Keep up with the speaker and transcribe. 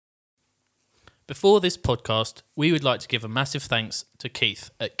Before this podcast, we would like to give a massive thanks to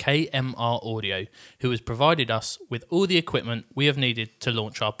Keith at KMR Audio, who has provided us with all the equipment we have needed to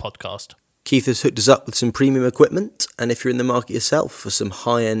launch our podcast. Keith has hooked us up with some premium equipment, and if you're in the market yourself for some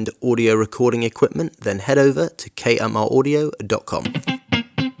high-end audio recording equipment, then head over to kmraudio.com.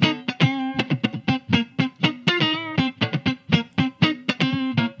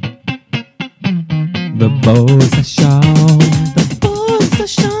 The balls are shown. The balls are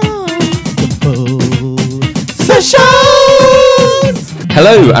shown. The balls are shown.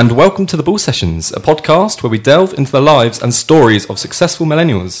 Hello and welcome to The Ball Sessions, a podcast where we delve into the lives and stories of successful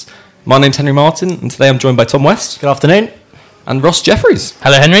millennials. My name's Henry Martin and today I'm joined by Tom West. Good afternoon. And Ross Jeffries.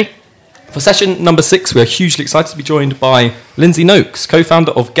 Hello, Henry. For session number 6, we are hugely excited to be joined by Lindsey Noakes,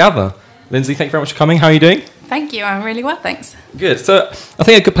 co-founder of Gather. Lindsey, thank you very much for coming. How are you doing? Thank you, I'm really well, thanks. Good. So I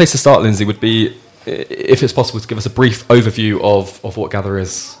think a good place to start, Lindsey, would be, if it's possible, to give us a brief overview of what Gather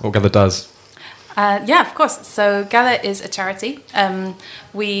is, what Gather does. Yeah, of course. So Gather is a charity.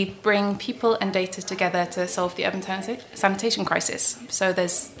 We bring people and data together to solve the urban sanitation crisis. So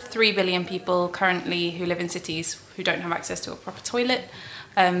there's 3 billion people currently who live in cities who don't have access to a proper toilet.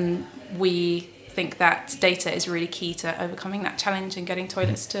 We think that data is really key to overcoming that challenge and getting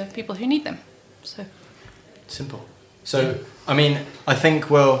toilets to people who need them. So Simple. So, I mean, I think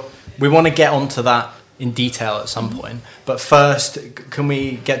we want to get onto that in detail at some point. But first, can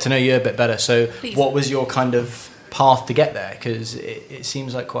we get to know you a bit better? So, Please. What was your kind of path to get there? Because it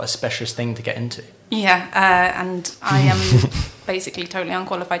seems like quite a specialist thing to get into. yeah, and I am basically totally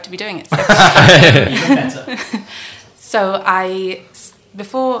unqualified to be doing it. So, Even better. So I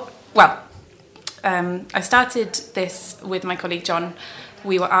started this with my colleague John.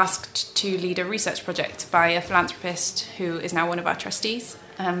 We were asked to lead a research project by a philanthropist who is now one of our trustees.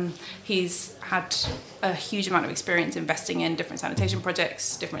 He's had a huge amount of experience investing in different sanitation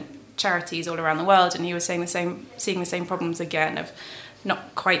projects, different charities all around the world, and he was seeing the same problems again of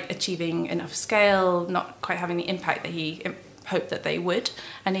not quite achieving enough scale, not quite having the impact that he hoped that they would,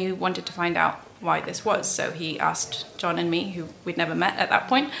 and he wanted to find out why this was. So he asked John and me, who we'd never met at that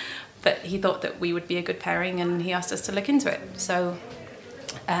point, but he thought that we would be a good pairing, and he asked us to look into it. So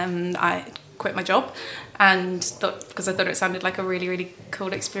I quit my job and because I thought it sounded like a really, really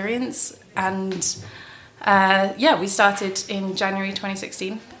cool experience. And we started in January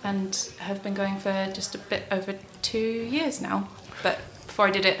 2016 and have been going for just a bit over 2 years now. But before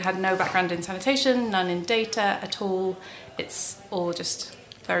I did it, I had no background in sanitation, none in data at all. It's all just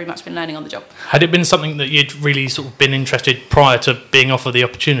very much been learning on the job. Had it been something that you'd really sort of been interested prior to being offered the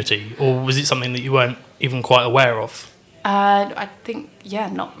opportunity, or was it something that you weren't even quite aware of? I think,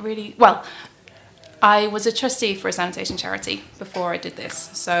 not really. Well, I was a trustee for a sanitation charity before I did this,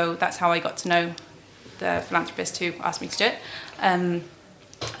 so that's how I got to know the philanthropist who asked me to do it.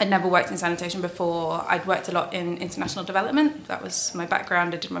 I'd never worked in sanitation before. I'd worked a lot in international development. That was my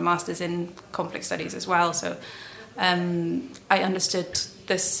background. I did my master's in conflict studies as well, so I understood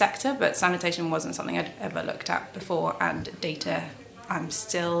this sector, but sanitation wasn't something I'd ever looked at before, and data, I'm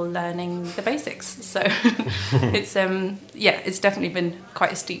still learning the basics. So it's definitely been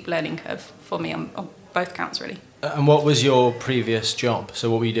quite a steep learning curve for me on both counts, really. And what was your previous job?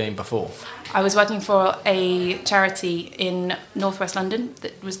 So what were you doing before? I was working for a charity in northwest London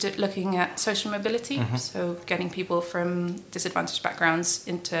that was looking at social mobility, so getting people from disadvantaged backgrounds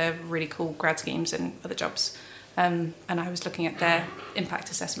into really cool grad schemes and other jobs. And I was looking at their impact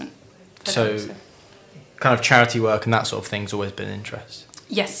assessment. So kind of charity work and that sort of thing's always been an interest?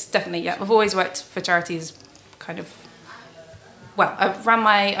 Yes, definitely, yeah. I've always worked for charities I've ran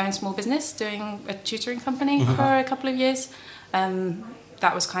my own small business doing a tutoring company for a couple of years.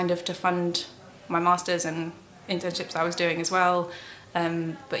 That was kind of to fund my master's and internships I was doing as well.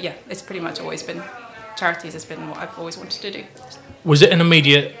 But yeah, it's pretty much always been, charities has been what I've always wanted to do. Was it an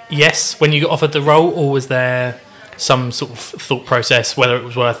immediate yes when you got offered the role, or was there some sort of thought process whether it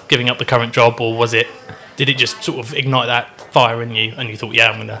was worth giving up the current job, or did it just sort of ignite that fire in you and you thought,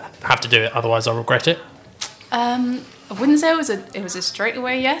 I'm going to have to do it, otherwise I'll regret it? I wouldn't say it was a straight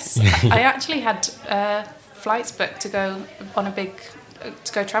away yes. I actually had flights booked to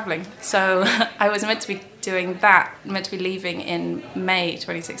go travelling. So I was meant to be leaving in May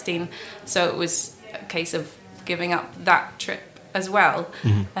 2016. So it was a case of giving up that trip as well.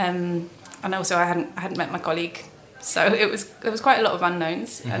 And also I hadn't met my colleague, so there was quite a lot of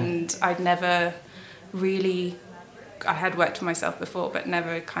unknowns, and I'd never really. I had worked for myself before, but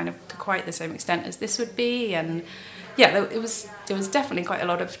never kind of to quite the same extent as this would be, and there was definitely quite a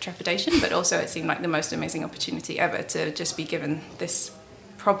lot of trepidation, but also it seemed like the most amazing opportunity ever to just be given this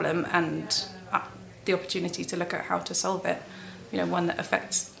problem and the opportunity to look at how to solve it, one that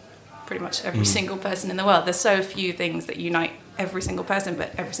affects pretty much every single person in the world. There's so few things that unite every single person,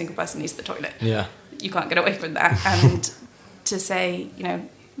 but every single person needs the toilet. Yeah. You can't get away from that. And to say,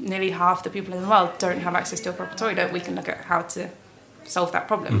 nearly half the people in the world don't have access to a proper toilet, we can look at how to solve that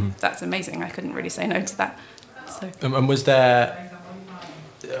problem. That's amazing. I couldn't really say no to that. So. And was there,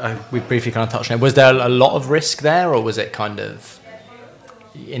 we briefly kind of touched on it, was there a lot of risk there, or was it kind of,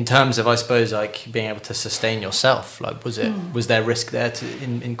 in terms of, I suppose, like being able to sustain yourself, like was there risk there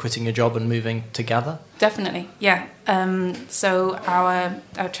in quitting your job and moving together? Definitely, yeah. So our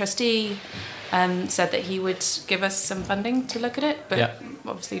trustee said that he would give us some funding to look at it, but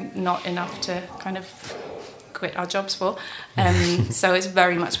obviously not enough to kind of quit our jobs for. So it's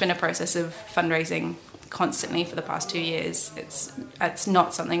very much been a process of fundraising constantly for the past 2 years. It's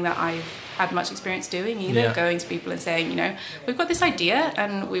not something that I've had much experience doing either, going to people and saying, we've got this idea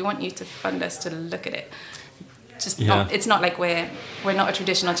and we want you to fund us to look at it. It's not like we're not a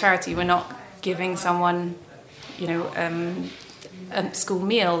traditional charity. We're not giving someone, a school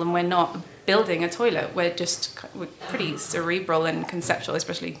meal, and we're not building a toilet. We're pretty cerebral and conceptual,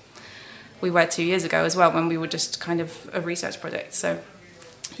 especially we were 2 years ago as well, when we were just kind of a research project. So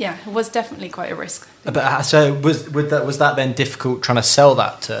yeah, it was definitely quite a risk. But so was that then difficult trying to sell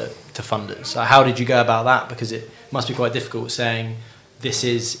that to funders? How did you go about that? Because it must be quite difficult saying this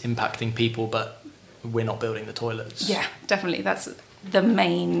is impacting people, but we're not building the toilets. Yeah, definitely. That's the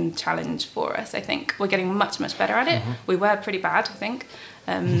main challenge for us, I think. We're getting much, much better at it. We were pretty bad, I think.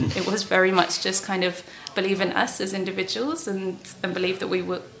 It was very much just kind of believe in us as individuals and believe that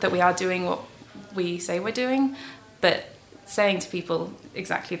we are doing what we say we're doing, but saying to people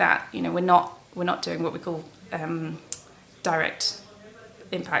exactly that, we're not doing what we call direct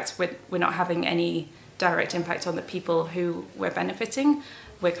impact. We're not having any direct impact on the people who we're benefiting.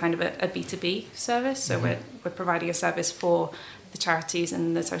 We're kind of a B2B service, so we're providing a service for the charities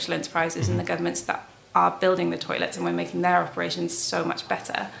and the social enterprises and the governments that are building the toilets, and we're making their operations so much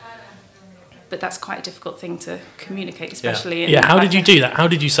better. But that's quite a difficult thing to communicate, especially in... Yeah, how did you do that? How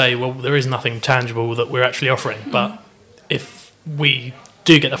did you say, well, there is nothing tangible that we're actually offering, but if we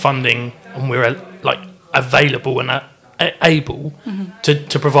do get the funding and we're available and able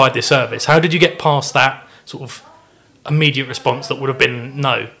to provide this service, how did you get past that sort of immediate response that would have been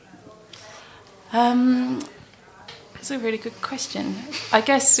no? That's a really good question. I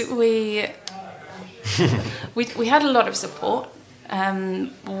guess we had a lot of support.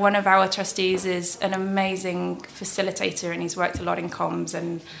 One of our trustees is an amazing facilitator, and he's worked a lot in comms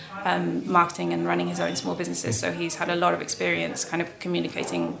and marketing and running his own small businesses, so he's had a lot of experience kind of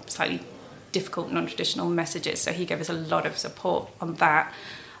communicating slightly difficult, non-traditional messages, so he gave us a lot of support on that.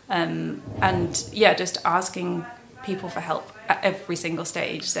 Just asking people for help at every single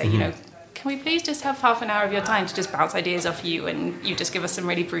stage. So, can we please just have half an hour of your time to just bounce ideas off you, and you just give us some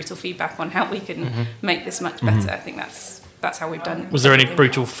really brutal feedback on how we can make this much better. I think that's how we've done. Was there any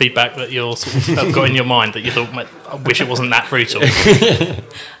brutal feedback that you sort of have got in your mind that you thought, I wish it wasn't that brutal?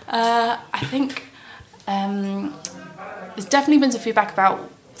 I think there's definitely been some feedback about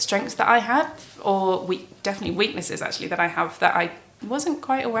strengths that I have, or definitely weaknesses actually that I have that I wasn't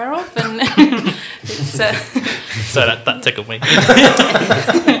quite aware of, and it's so that tickled me.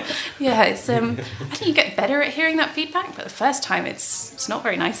 Yeah, it's I think you get better at hearing that feedback, but the first time it's not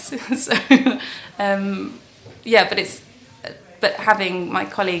very nice. So but having my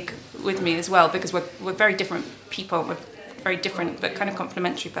colleague with me as well, because we're very different people with very different but kind of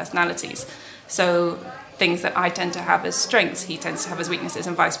complementary personalities. So things that I tend to have as strengths, he tends to have as weaknesses,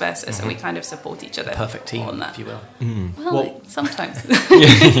 and vice versa. So we kind of support each other. Perfect team, on that. if you will. Well, sometimes,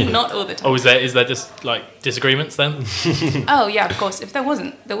 not all the time. Oh, is there just like disagreements then? Oh yeah, of course. If there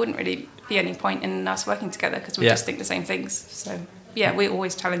wasn't, there wouldn't really be any point in us working together, because we just think the same things. So yeah, we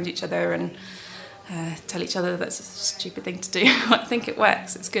always challenge each other and tell each other that's a stupid thing to do. I think it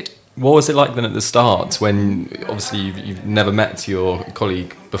works. It's good. What was it like then at the start, when obviously you've never met your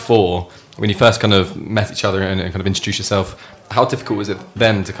colleague before, when you first kind of met each other and kind of introduced yourself? How difficult was it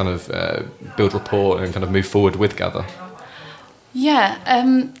then to kind of build rapport and kind of move forward with Gather? Yeah,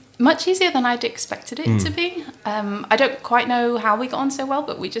 much easier than I'd expected it to be. I don't quite know how we got on so well,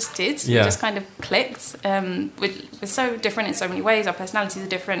 but we just did. Yeah. We just kind of clicked. We're so different in so many ways. Our personalities are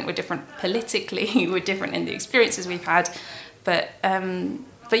different. We're different politically. We're different in the experiences we've had. But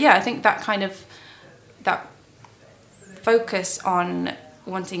yeah, I think that kind of that focus on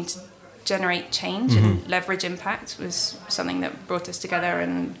wanting to generate change and leverage impact was something that brought us together,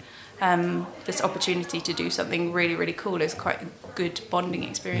 and this opportunity to do something really, really cool is quite a good bonding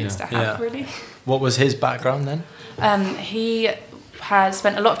experience to have, really. What was his background then? He has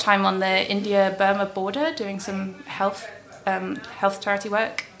spent a lot of time on the India-Burma border doing some health charity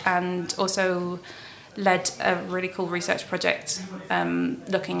work, and also led a really cool research project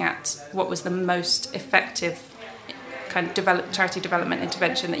looking at what was the most effective kind of charity development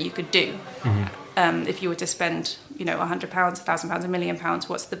intervention that you could do. If you were to spend, £100, £1,000, £1 million,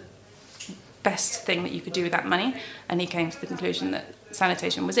 what's the best thing that you could do with that money? And he came to the conclusion that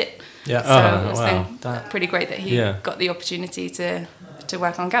sanitation was it. Yeah. So it was then pretty great that he got the opportunity to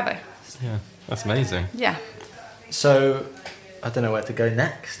work on Gather. Yeah, that's amazing. Yeah. So I don't know where to go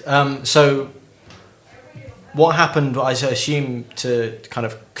next. So what happened, I assume, to kind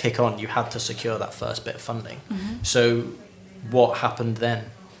of kick on, you had to secure that first bit of funding. So what happened then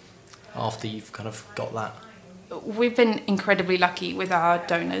after you've kind of got that? We've been incredibly lucky with our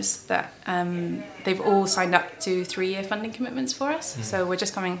donors that they've all signed up to 3-year funding commitments for us. So we're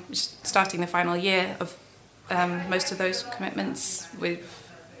just starting the final year of most of those commitments. We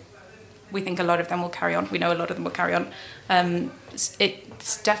think a lot of them will carry on. We know a lot of them will carry on.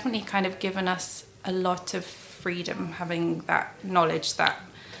 It's definitely kind of given us a lot of freedom, having that knowledge that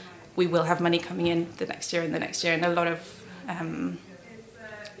we will have money coming in the next year, and a lot of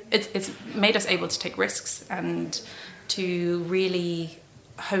it's made us able to take risks and to really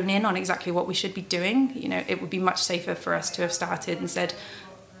hone in on exactly what we should be doing. It would be much safer for us to have started and said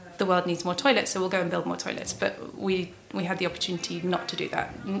the world needs more toilets, so we'll go and build more toilets. But we had the opportunity not to do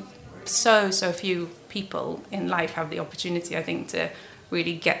that. So few people in life have the opportunity, I think, to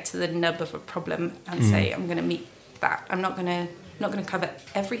really get to the nub of a problem and say, I'm going to meet that. I'm not going to cover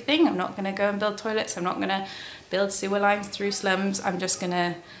everything. I'm not going to go and build toilets. I'm not going to build sewer lines through slums. I'm just going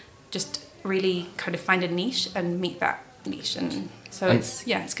to really kind of find a niche and meet that niche. And so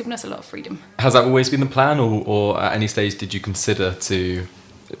it's given us a lot of freedom. Has that always been the plan, or at any stage did you consider to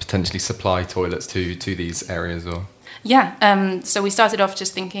potentially supply toilets to these areas? Or so we started off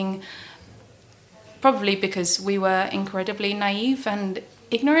just thinking, probably because we were incredibly naive and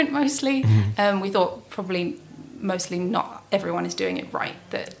ignorant mostly, we thought probably mostly not everyone is doing it right,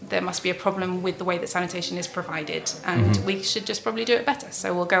 that there must be a problem with the way that sanitation is provided, and we should just probably do it better.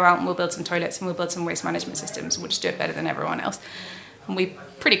 So we'll go out and we'll build some toilets and we'll build some waste management systems, and we'll just do it better than everyone else. And we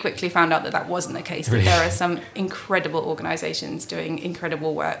pretty quickly found out that wasn't the case, that there are some incredible organisations doing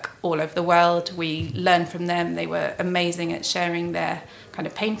incredible work all over the world. We learned from them. They were amazing at sharing their kind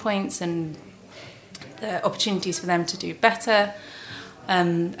of pain points and the opportunities for them to do better.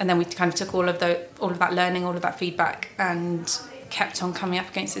 And then we kind of took all of that learning, all of that feedback, and kept on coming up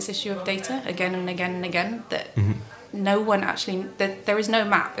against this issue of data again and again and again, that no one actually, there is no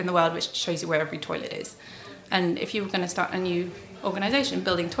map in the world which shows you where every toilet is. And if you were going to start a new organisation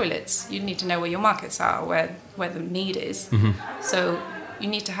building toilets, you need to know where your markets are, where the need is. So you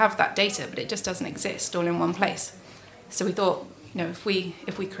need to have that data, but it just doesn't exist all in one place. So we thought, if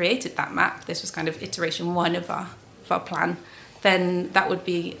we created that map, this was kind of iteration 1 of our plan, then that would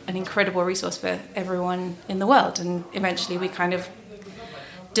be an incredible resource for everyone in the world. And eventually we kind of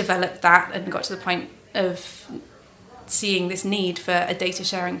developed that and got to the point of seeing this need for a data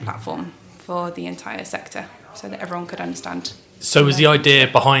sharing platform for the entire sector so that everyone could understand. So was the idea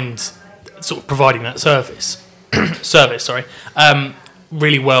behind sort of providing that service,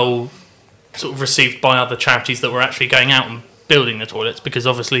 really well sort of received by other charities that were actually going out and building the toilets, because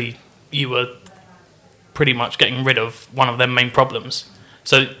obviously you were pretty much getting rid of one of their main problems.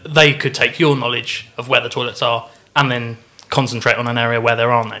 So they could take your knowledge of where the toilets are and then concentrate on an area where there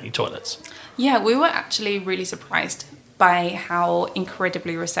aren't any toilets. Yeah, we were actually really surprised by how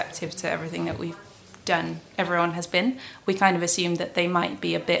incredibly receptive to everything that we've done everyone has been. We kind of assumed that they might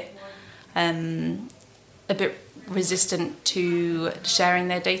be a bit resistant to sharing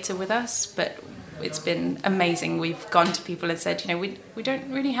their data with us, but it's been amazing. We've gone to people and said, we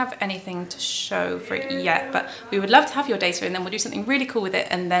don't really have anything to show for it yet, but we would love to have your data, and then we'll do something really cool with it,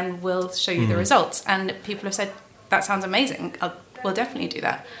 and then we'll show you the results. And people have said, that sounds amazing. We'll definitely do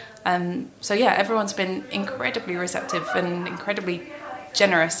that. So everyone's been incredibly receptive and incredibly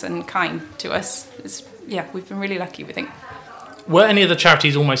generous and kind to us. We've been really lucky, we think. Were any of the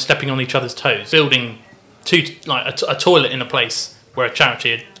charities almost stepping on each other's toes, building a toilet in a place where a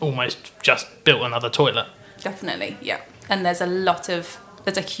charity had almost just built another toilet? Definitely, yeah. And there's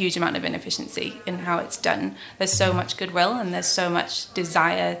a huge amount of inefficiency in how it's done. There's so much goodwill and there's so much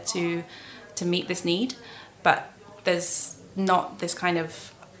desire to meet this need, but there's not this kind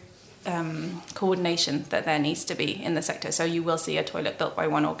of coordination that there needs to be in the sector. So you will see a toilet built by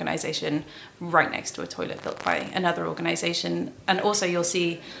one organisation right next to a toilet built by another organisation, and also you'll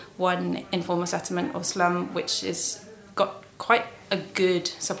see one informal settlement or slum which is got quite a good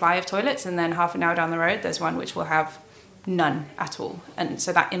supply of toilets, and then half an hour down the road there's one which will have none at all, and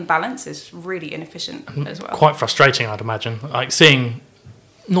so that imbalance is really inefficient as well. Quite frustrating, I'd imagine, like seeing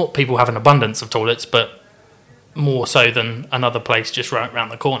not people have an abundance of toilets, but more so than another place just right around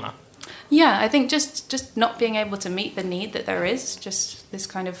the corner. Yeah, I think just not being able to meet the need that there is, just this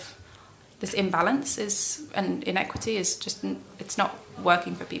kind of this imbalance and inequity is just, it's not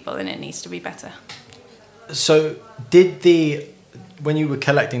working for people, and it needs to be better. So when you were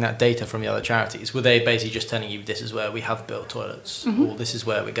collecting that data from the other charities, were they basically just telling you this is where we have built toilets, or this is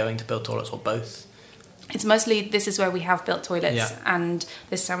where we're going to build toilets, or both? It's mostly this is where we have built toilets, Yeah. and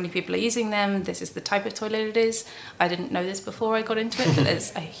this is how many people are using them, this is the type of toilet it is. I didn't know this before I got into it, but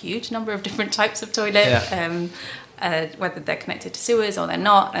there's a huge number of different types of toilet, whether they're connected to sewers or they're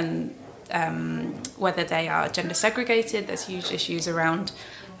not, and whether they are gender segregated. There's huge issues around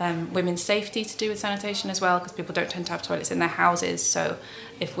women's safety to do with sanitation as well, because people don't tend to have toilets in their houses. So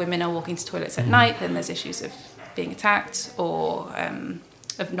if women are walking to toilets at night, then there's issues of being attacked or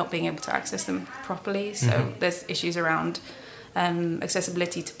of not being able to access them properly. So there's issues around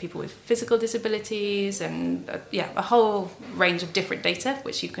accessibility to people with physical disabilities, and a whole range of different data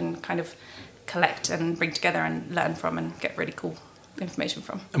which you can kind of collect and bring together and learn from and get really cool information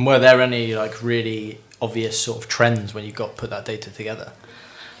from. And were there any like really obvious sort of trends when you put that data together?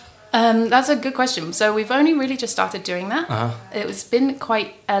 That's a good question. So we've only really just started doing that. It's been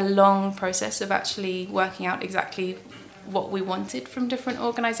quite a long process of actually working out exactly what we wanted from different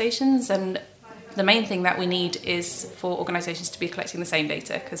organisations, and the main thing that we need is for organisations to be collecting the same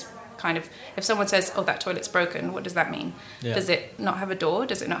data, because kind of if someone says, oh, that toilet's broken, what does that mean? Yeah. Does it not have a door?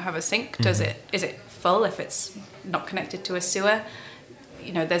 Does it not have a sink? Is it full if it's not connected to a sewer?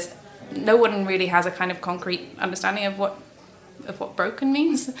 You know, there's no one really has a kind of concrete understanding of what broken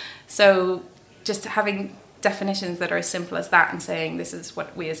means. So just having definitions that are as simple as that and saying this is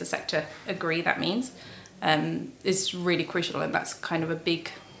what we as a sector agree that means is really crucial, and that's kind of a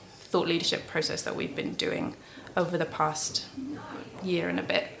big thought leadership process that we've been doing over the past year and a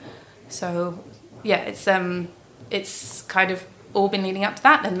bit. So yeah, it's kind of all been leading up to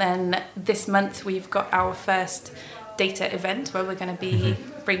that, and then this month we've got our first data event where we're going to be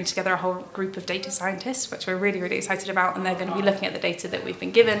bringing together a whole group of data scientists, which we're really, really excited about, and they're going to be looking at the data that we've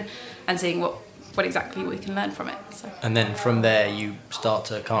been given and seeing what exactly we can learn from it. So. And then from there you start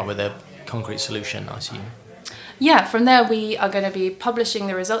to come up with a concrete solution, I assume. Yeah, from there we are going to be publishing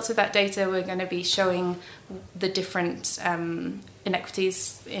the results of that data. We're going to be showing the different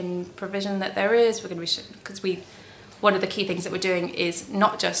inequities in provision that there is. We're going to be because one of the key things that we're doing is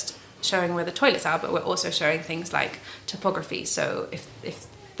not just showing where the toilets are, but we're also showing things like topography. So if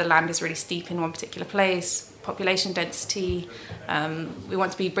the land is really steep in one particular place, population density, we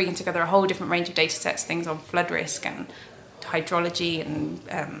want to be bringing together a whole different range of data sets, things on flood risk and hydrology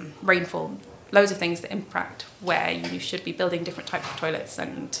and rainfall, loads of things that impact where you should be building different types of toilets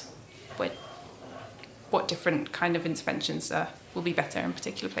and what different kind of interventions will be better in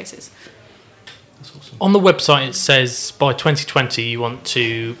particular places. That's awesome. On the website it says by 2020 you want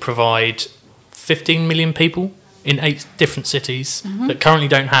to provide 15 million people in 8 different cities that currently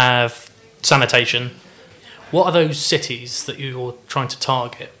don't have sanitation. What are those cities that you're trying to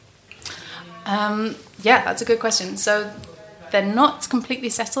target? Yeah, that's a good question. So they're not completely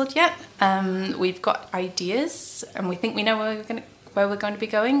settled yet. We've got ideas and we think we know where we're going to be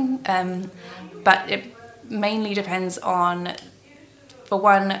going, but it mainly depends on, for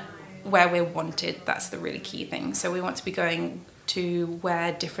one, where we're wanted. That's the really key thing. So we want to be going to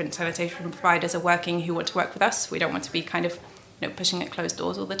where different sanitation providers are working who want to work with us. We don't want to be kind of pushing at closed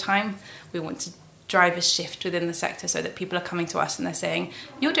doors all the time. We want to drive a shift within the sector so that people are coming to us and they're saying,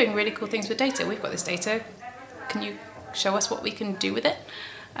 you're doing really cool things with data. We've got this data. Can you show us what we can do with it?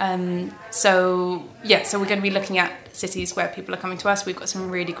 So we're going to be looking at cities where people are coming to us. We've got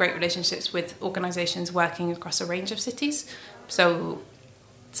some really great relationships with organisations working across a range of cities. So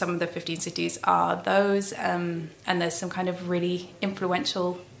some of the 15 cities are those, and there's some kind of really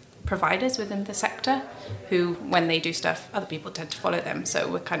influential providers within the sector who, when they do stuff, other people tend to follow them. So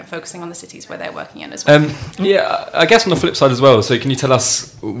we're kind of focusing on the cities where they're working in as well. I guess on the flip side as well. So can you tell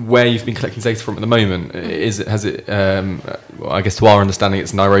us where you've been collecting data from at the moment? I guess to our understanding,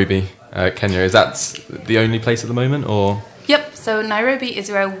 it's Nairobi, Kenya. Is that the only place at the moment, or? Yep. So Nairobi is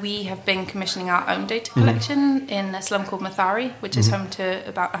where we have been commissioning our own data collection in a slum called Mathare, which is home to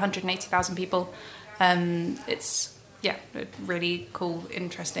about 180,000 people. It's a really cool,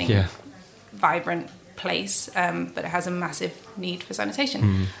 interesting, vibrant place, but it has a massive need for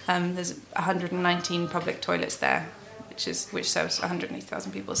sanitation. There's 119 public toilets there, which serves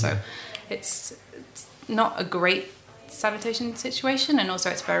 180,000 people. So it's not a great sanitation situation, and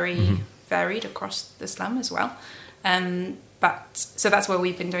also it's very varied across the slum as well. so that's where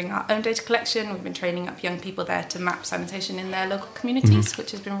we've been doing our own data collection. We've been training up young people there to map sanitation in their local communities,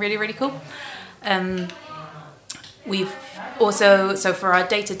 which has been really, really cool. We've also, so for our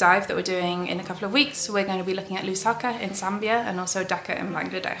data dive that we're doing in a couple of weeks, we're going to be looking at Lusaka in Zambia and also Dhaka in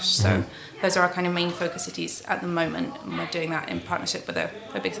Bangladesh. So those are our kind of main focus cities at the moment, and we're doing that in partnership with a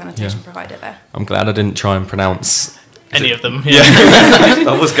big sanitation provider there. I'm glad I didn't try and pronounce any of them. Yeah,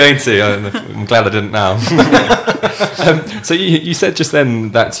 I was going to. I'm glad I didn't now. So you said just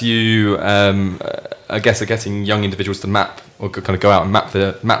then that you, I guess, are getting young individuals to map or kind of go out and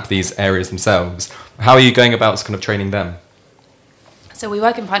map these areas themselves. How are you going about kind of training them? So we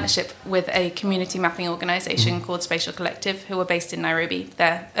work in partnership with a community mapping organisation called Spatial Collective, who are based in Nairobi.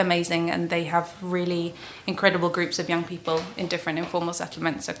 They're amazing, and they have really incredible groups of young people in different informal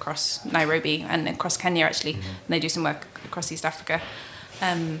settlements across Nairobi and across Kenya, actually. And they do some work across East Africa.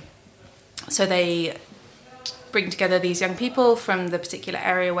 So they bring together these young people from the particular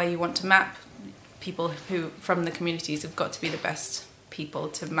area where you want to map. People who, from the communities, have got to be the best people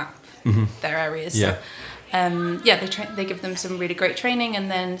to map their areas. Yeah. So, they give them some really great training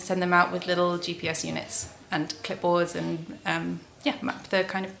and then send them out with little GPS units and clipboards and map the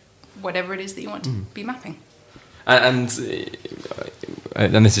kind of whatever it is that you want to be mapping. And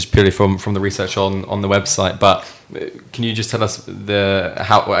this is purely from the research on the website, but can you just tell us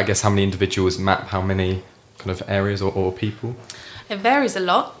how many individuals map how many kind of areas or people? It varies a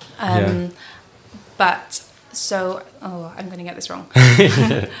lot, but so I'm going to get this wrong.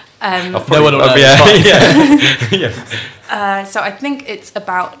 So I think it's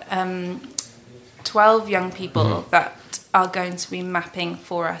about 12 young people that are going to be mapping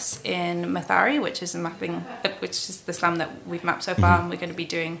for us in Mathari, which is the slum that we've mapped so far, and we're going to be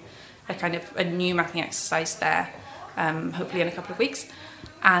doing a new mapping exercise there, hopefully in a couple of weeks,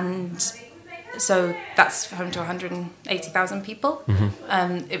 and so that's home to 180,000 people.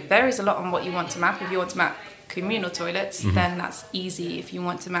 It varies a lot on what you want to map. If you want to map communal toilets, then that's easy. If you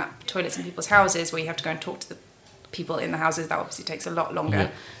want to map toilets in people's houses where you have to go and talk to the people in the houses, that obviously takes a lot longer,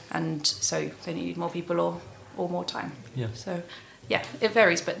 and so then you need more people or more time. So it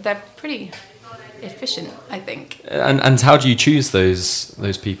varies, but they're pretty efficient, I think. And how do you choose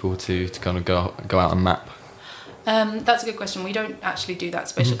those people to kind of go out and map? That's a good question. We don't actually do that.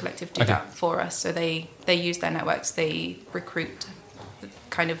 Spatial Collective do that for us. So they use their networks. They recruit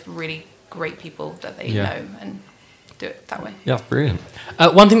kind of really great people that they know and do it that way. Yeah, brilliant.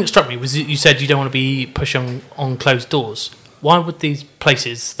 One thing that struck me was you said you don't want to be pushing on closed doors. Why would these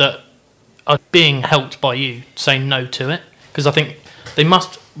places that are being helped by you say no to it? Because I think they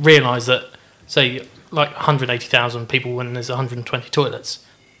must realise that, say, like 180,000 people when there's 120 toilets,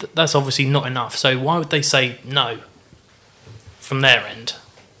 that's obviously not enough. So why would they say no from their end?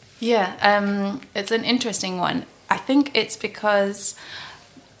 Yeah, it's an interesting one. I think it's because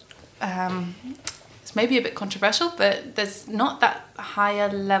it's maybe a bit controversial, but there's not that higher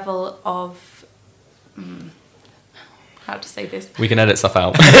level of how to say this. We can edit stuff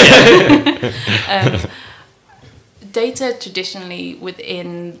out. Data traditionally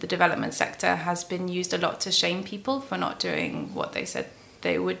within the development sector has been used a lot to shame people for not doing what they said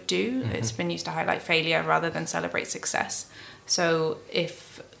they would do. It's been used to highlight failure rather than celebrate success. So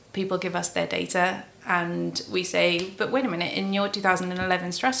if people give us their data and we say, but wait a minute, in your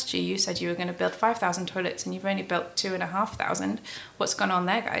 2011 strategy, you said you were going to build 5,000 toilets and you've only built 2,500. What's gone on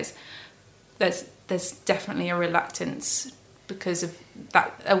there, guys? There's definitely a reluctance because of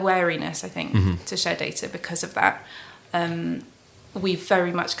that, a wariness, I think, to share data because of that. We've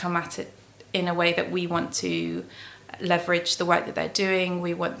very much come at it in a way that we want to leverage the work that they're doing.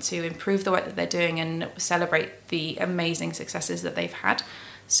 We want to improve the work that they're doing and celebrate the amazing successes that they've had.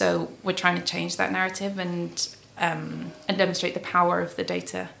 So we're trying to change that narrative and demonstrate the power of the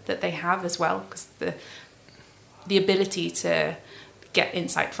data that they have as well, because the ability to get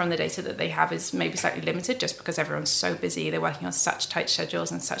insight from the data that they have is maybe slightly limited just because everyone's so busy. They're working on such tight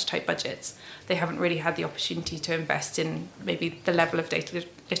schedules and such tight budgets. They haven't really had the opportunity to invest in maybe the level of data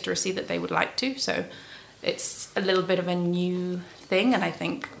literacy that they would like to. So it's a little bit of a new thing, and I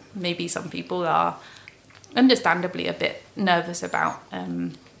think maybe some people are understandably a bit nervous about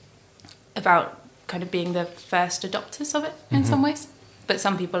kind of being the first adopters of it in some ways. But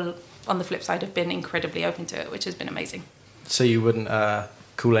some people, on the flip side, have been incredibly open to it, which has been amazing. So you wouldn't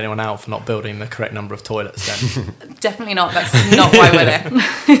call anyone out for not building the correct number of toilets then? Definitely not. That's not why we're there.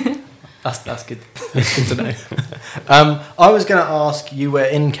 That's good. That's good to know. I was going to ask, you were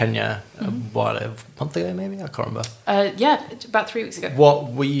in Kenya a month ago maybe? I can't remember. Yeah, about 3 weeks ago.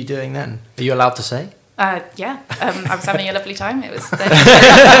 What were you doing then? Are you allowed to say? I was having a lovely time. It was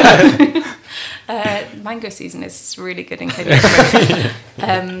mango season is really good in Kenya.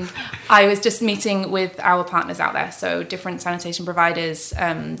 I was just meeting with our partners out there, so different sanitation providers,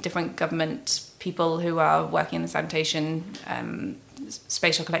 different government people who are working in the sanitation,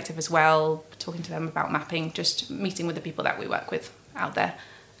 Spatial Collective as well, talking to them about mapping, just meeting with the people that we work with out there,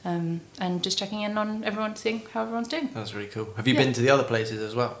 and just checking in on everyone, seeing how everyone's doing. That's really cool. Have you been to the other places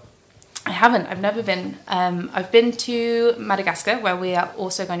as well? I haven't. I've never been. I've been to Madagascar, where we are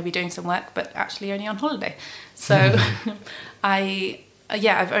also going to be doing some work, but actually only on holiday. So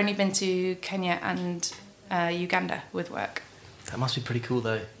I've only been to Kenya and Uganda with work. That must be pretty cool,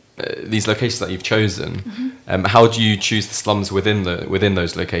 though. These locations that you've chosen, how do you choose the slums within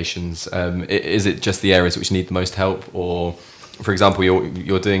those locations? Is it just the areas which need the most help, or, for example,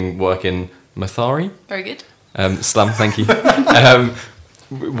 you're doing work in Mathare? Very good. Slum, thank you.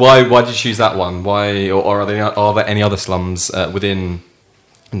 Why did you choose that one? Why, or are there any other slums within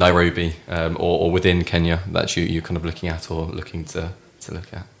Nairobi or within Kenya that you're kind of looking at or looking to look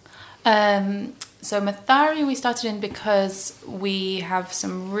at? So Mathare we started in because we have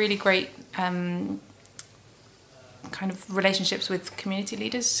some really great kind of relationships with community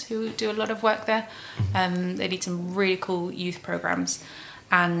leaders who do a lot of work there. They lead some really cool youth programs,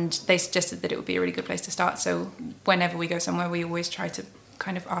 and they suggested that it would be a really good place to start. So whenever we go somewhere, we always try to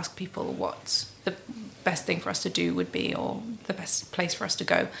kind of ask people what the best thing for us to do would be, or the best place for us to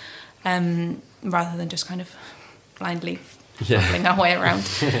go, rather than just kind of blindly fumbling our way around.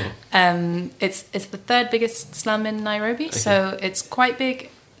 It's the third biggest slum in Nairobi, so it's quite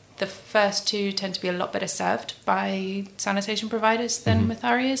big. The first two tend to be a lot better served by sanitation providers than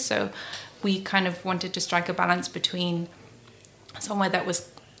Mathare is, so we kind of wanted to strike a balance between somewhere that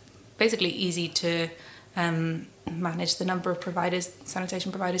was basically easy to manage the number of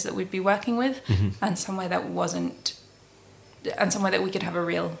sanitation providers that we'd be working with, and somewhere that wasn't, and somewhere that we could have a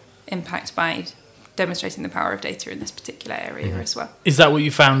real impact by demonstrating the power of data in this particular area as well. Is that what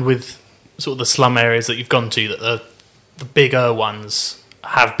you found with sort of the slum areas that you've gone to, that the bigger ones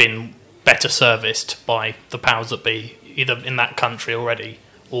have been better serviced by the powers that be, either in that country already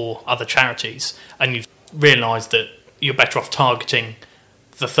or other charities, and you've realised that you're better off targeting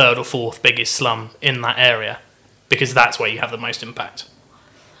the third or fourth biggest slum in that area because that's where you have the most impact?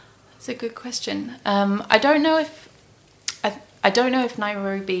 That's a good question. I don't know if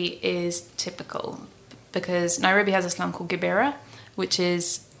Nairobi is typical, because Nairobi has a slum called Kibera, which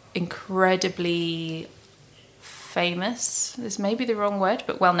is incredibly famous. This may be the wrong word,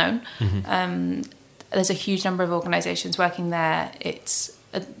 but well known. There's a huge number of organisations working there.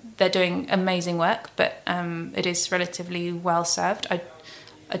 They're doing amazing work, but it is relatively well served.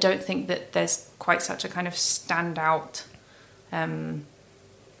 I don't think that there's quite such a kind of standout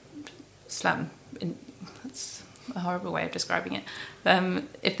slum. That's a horrible way of describing it.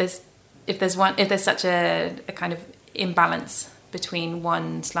 If there's such a kind of imbalance between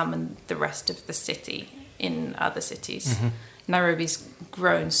one slum and the rest of the city in other cities. Nairobi's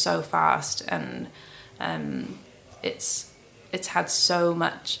grown so fast, and it's had so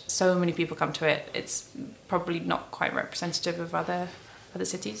many people come to it. It's probably not quite representative of other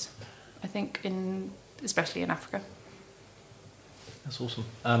cities, I think, especially in Africa. That's awesome.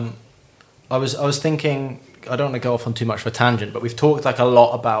 I was thinking, I don't want to go off on too much of a tangent, but we've talked like a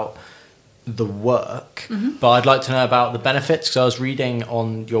lot about the work, but I'd like to know about the benefits, because I was reading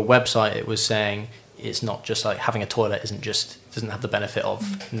on your website, it was saying it's not just like having a toilet doesn't have the benefit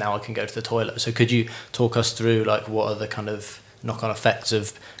of now I can go to the toilet. So could you talk us through like what are the kind of knock-on effects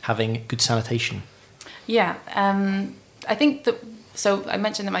of having good sanitation? Yeah, I think that, so I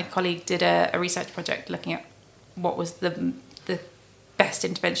mentioned that my colleague did a research project looking at what was the best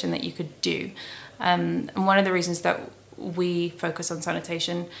intervention that you could do. And one of the reasons that we focus on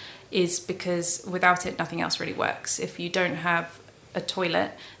sanitation is because without it, nothing else really works. If you don't have a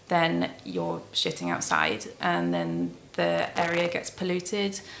toilet, then you're shitting outside, and then the area gets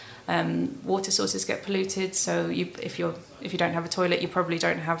polluted. Water sources get polluted. So if you don't have a toilet, you probably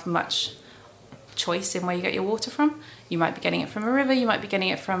don't have much choice in where you get your water from. You might be getting it from a river, you might be getting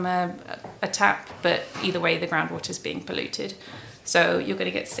it from a tap, but either way, the groundwater is being polluted. So you're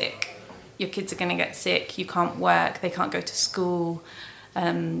going to get sick. Your kids are going to get sick. You can't work. They can't go to school.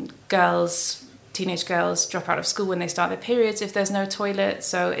 Teenage girls drop out of school when they start their periods if there's no toilet.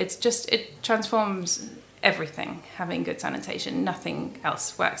 So it transforms everything, having good sanitation. Nothing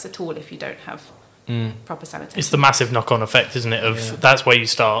else works at all if you don't have proper sanitation. It's the massive knock-on effect, isn't it, that's where you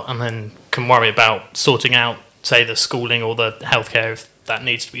start, and then can worry about sorting out, say, the schooling or the healthcare if that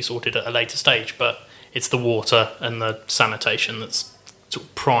needs to be sorted at a later stage. But it's the water and the sanitation that's sort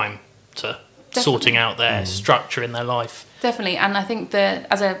of prime to sorting out their structure in their life. Definitely, and I think that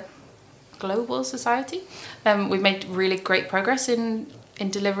as a global society, we've made really great progress in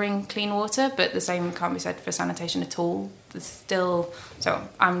delivering clean water, but the same can't be said for sanitation at all. There's still, so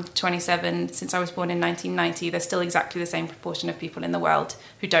I'm 27, since I was born in 1990, there's still exactly the same proportion of people in the world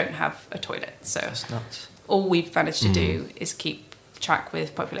who don't have a toilet. So That's nuts. all we've managed to do is keep track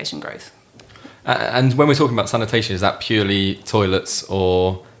with population growth. And when we're talking about sanitation, is that purely toilets,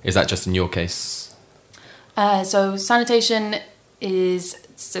 or is that just in your case? So sanitation is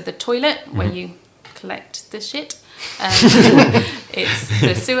the toilet where you collect the shit. It's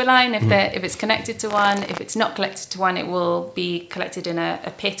the sewer line if it's connected to one. If it's not connected to one, it will be collected in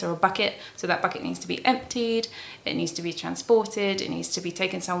a pit or a bucket. So that bucket needs to be emptied, it needs to be transported, it needs to be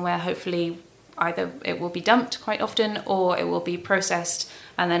taken somewhere. Hopefully either it will be dumped quite often or it will be processed,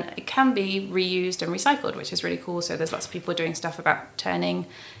 and then it can be reused and recycled, which is really cool. So there's lots of people doing stuff about turning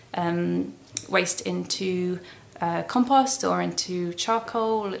waste into compost or into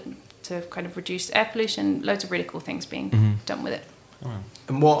charcoal to kind of reduce air pollution. Loads of really cool things being done with it.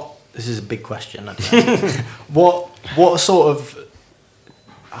 And this is a big question, I don't know. what sort of,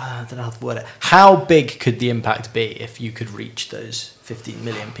 I don't know how to word it, how big could the impact be if you could reach those 15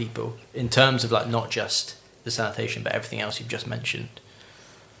 million people in terms of like not just the sanitation but everything else you've just mentioned?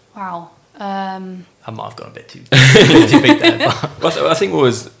 Wow. I might have gone a bit too big there. But. Well, I think what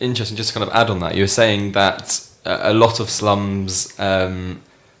was interesting, just to kind of add on that, you were saying that a lot of slums are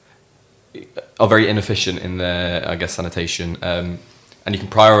very inefficient in their, I guess, sanitation, and you can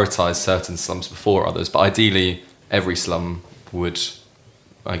prioritise certain slums before others, but ideally every slum would,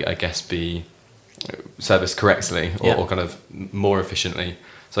 I guess, be serviced correctly or kind of more efficiently.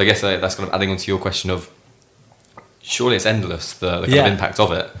 So I guess that's kind of adding on to your question of, surely it's endless, the kind of impact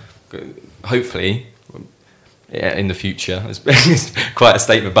of it. Hopefully, in the future, it's quite a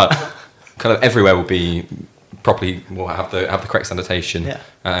statement, but kind of everywhere will be properly, will have the correct sanitation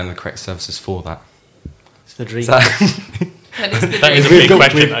and the correct services for that. It's the dream. That is a big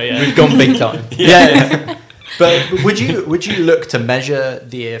question, though. Yeah, we've gone big time. Yeah. But would you look to measure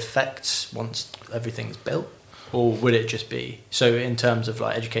the effects once everything's built, or would it just be so in terms of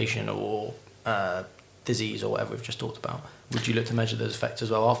like education or disease or whatever we've just talked about? Would you look to measure those effects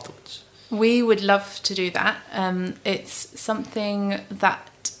as well afterwards? We would love to do that. It's something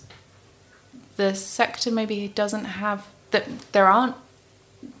that the sector maybe doesn't have. That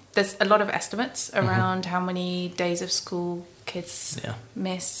there's a lot of estimates around how many days of school kids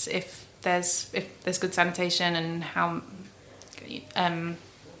miss if there's good sanitation, and how the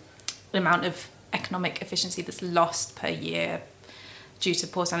amount of economic efficiency that's lost per year due to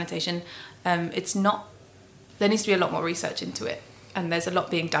poor sanitation. It's not. There needs to be a lot more research into it, and there's a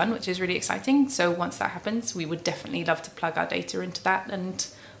lot being done, which is really exciting. So once that happens, we would definitely love to plug our data into that and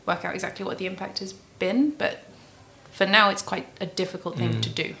work out exactly what the impact has been. But for now, it's quite a difficult thing to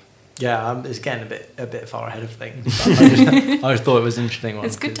do. Yeah, it's getting a bit far ahead of things. I just thought it was an interesting one.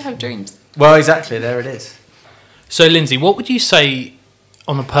 It's good to have dreams. Well, exactly. There it is. So, Lindsey, what would you say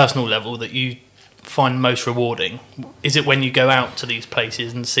on a personal level that you find most rewarding? Is it when you go out to these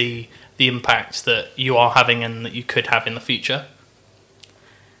places and see the impact that you are having and that you could have in the future?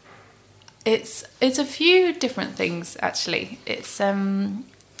 It's a few different things, actually. It's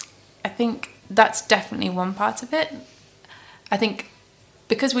I think that's definitely one part of it. I think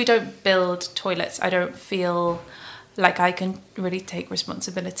because we don't build toilets, I don't feel like I can really take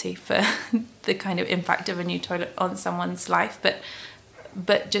responsibility for the kind of impact of a new toilet on someone's life,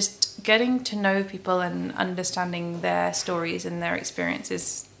 but just getting to know people and understanding their stories and their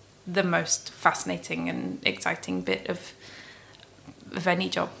experiences, the most fascinating and exciting bit of any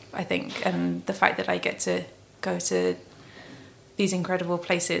job, I think. And the fact that I get to go to these incredible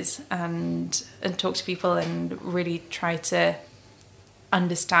places and talk to people and really try to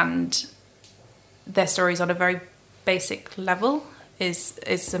understand their stories on a very basic level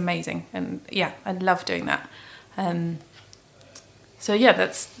is amazing. And yeah, I love doing that. So yeah,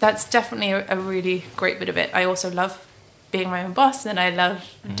 that's definitely a really great bit of it. I also love being my own boss, and I love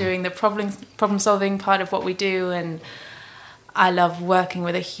doing the problem solving part of what we do, and I love working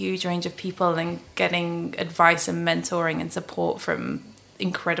with a huge range of people and getting advice and mentoring and support from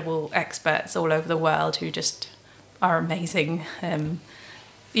incredible experts all over the world who just are amazing.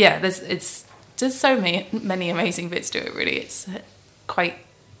 There's so many amazing bits to it, really. It's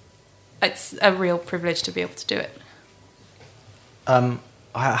a real privilege to be able to do it. I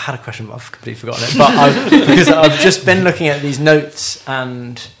had a question, but I've completely forgotten it. But because I've just been looking at these notes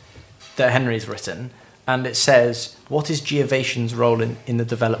and that Henry's written, and it says, "What is geovation's role in the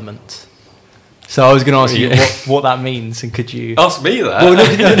development So I was going to ask you what that means, and could you Ask me that. Well, no,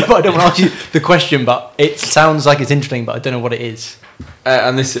 I don't want to ask you the question, but it sounds like it's interesting, but I don't know what it is.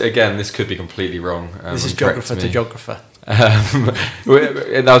 And this could be completely wrong. This is and correct geographer to me. geographer.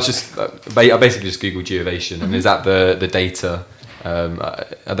 That was just I basically just googled Geovation, and is that the data?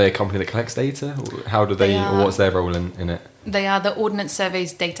 Are they a company that collects data? Or how do they? Or what's their role in it? They are the Ordnance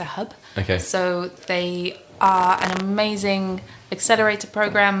Survey's data hub. Okay. So they are an amazing accelerator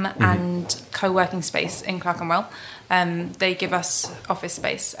program and co-working space in Clerkenwell. They give us office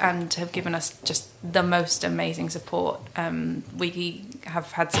space and have given us just the most amazing support. We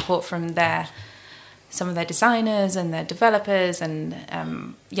have had support from some of their designers and their developers, and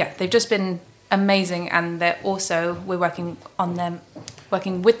they've just been amazing. And we're working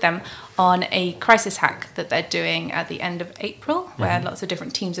with them on a crisis hack that they're doing at the end of April, where lots of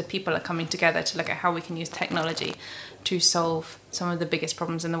different teams of people are coming together to look at how we can use technology to solve some of the biggest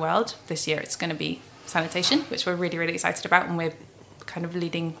problems in the world. This year it's going to be sanitation, which we're really, really excited about, and we're kind of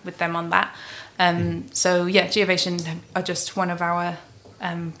leading with them on that. Geovation are just one of our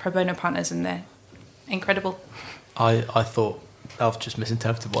pro bono partners, and they're incredible. I thought I've just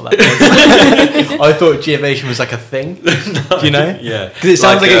misinterpreted what that was. I thought Geovation was like a thing. Do you know? Yeah. Because it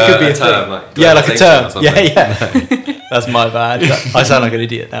sounds like it could be a term, thing. Like a term. or something. Yeah. That's my bad. I sound like an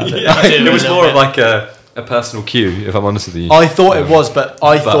idiot now. Don't I? It was more of like a personal cue, if I'm honest with you. I thought it was, but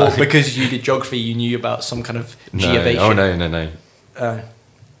I thought because you did geography, you knew about some kind of Geovation. Oh no.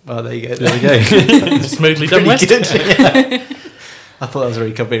 Well, there you go. There we go. Smoothly done, Pretty West. good. Yeah. I thought that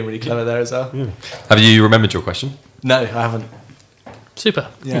was being really clever there as well. Have you remembered your question? No, I haven't. Super.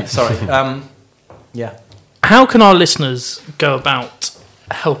 Yeah, sorry. Yeah. How can our listeners go about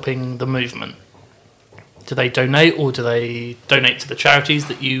helping the movement? Do they donate, or do they donate to the charities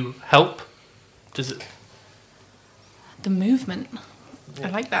that you help? Does it? The movement. I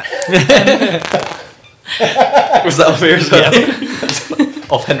like that. Was that off here as well? Yeah,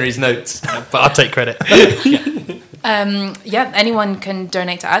 Off Henry's notes. but I'll take credit. Anyone can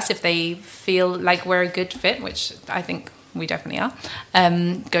donate to us if they feel like we're a good fit, which I think we definitely are.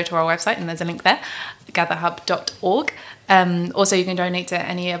 Go to our website and there's a link there, gatherhub.org. Also, you can donate to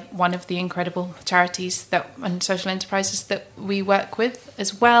any one of the incredible charities and social enterprises that we work with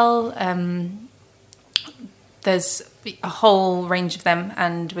as well. There's a whole range of them,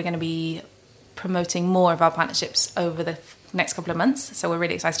 and we're going to be promoting more of our partnerships over the next couple of months, so we're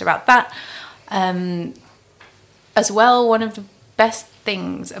really excited about that. As well, one of the best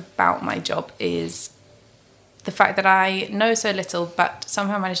things about my job is the fact that I know so little, but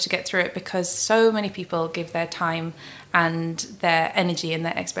somehow manage to get through it because so many people give their time and their energy and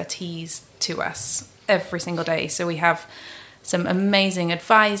their expertise to us every single day. So we have some amazing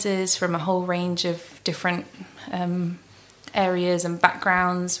advisors from a whole range of different areas and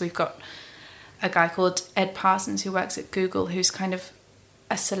backgrounds. We've got a guy called Ed Parsons who works at Google, who's kind of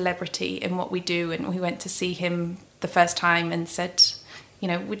a celebrity in what we do, and we went to see him the first time and said,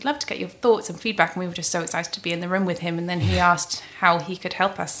 we'd love to get your thoughts and feedback, and we were just so excited to be in the room with him. And then he asked how he could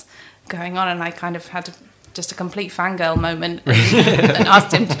help us going on, and I kind of had just a complete fangirl moment and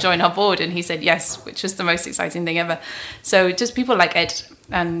asked him to join our board, and he said yes, which was the most exciting thing ever. So just people like Ed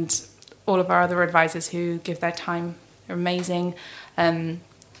and all of our other advisors who give their time are amazing.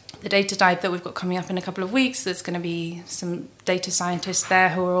 The data dive that we've got coming up in a couple of weeks, there's going to be some data scientists there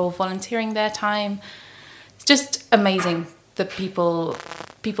who are all volunteering their time. It's just amazing that people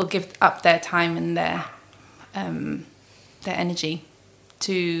give up their time and their energy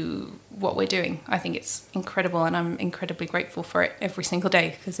to what we're doing. I think it's incredible, and I'm incredibly grateful for it every single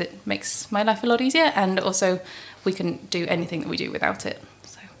day because it makes my life a lot easier, and also we couldn't do anything that we do without it.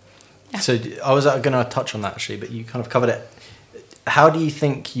 So I was going to touch on that actually, but you kind of covered it. How do you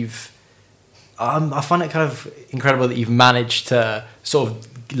think I find it kind of incredible that you've managed to sort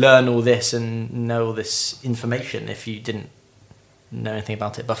of learn all this and know all this information if you didn't know anything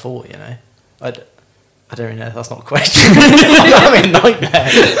about it before, I don't really know. That's not a question. I'm having a nightmare.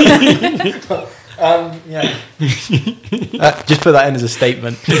 Just put that in as a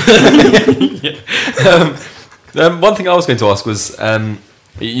statement. One thing I was going to ask was,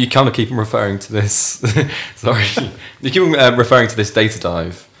 you kind of keep referring to this. Sorry, you keep referring to this data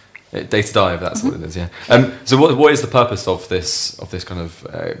dive. That's what it is. Yeah. So what is the purpose of this kind of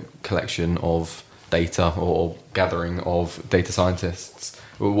collection of data or gathering of data scientists?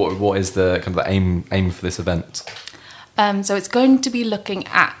 What is the kind of the aim for this event? So it's going to be looking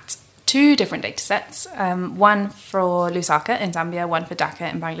at two different data sets. One for Lusaka in Zambia, one for Dhaka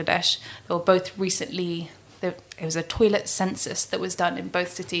in Bangladesh. They were both recently it was a toilet census that was done in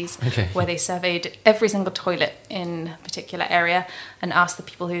both cities, Okay. where they surveyed every single toilet in a particular area and asked the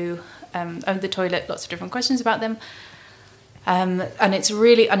people who owned the toilet lots of different questions about them. And it's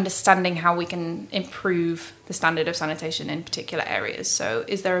really understanding how we can improve the standard of sanitation in particular areas. So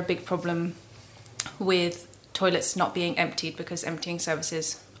is there a big problem with toilets not being emptied because emptying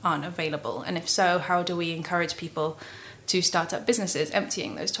services aren't available? And if so, how do we encourage people to start up businesses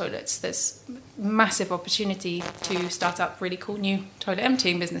emptying those toilets? There's massive opportunity to start up really cool new toilet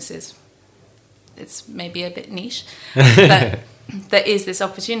emptying businesses. It's maybe a bit niche, but there is this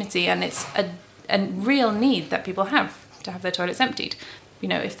opportunity, and it's a real need that people have to have their toilets emptied. You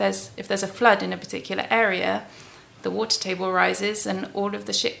know, if there's a flood in a particular area, the water table rises and all of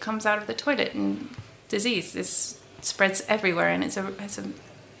the shit comes out of the toilet, and disease spreads everywhere, and it's a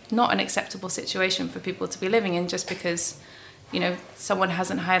not an acceptable situation for people to be living in, just because, you know, someone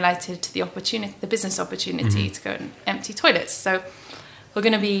hasn't highlighted the business opportunity to go and empty toilets. So we're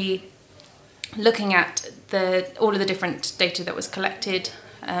going to be looking at all of the different data that was collected.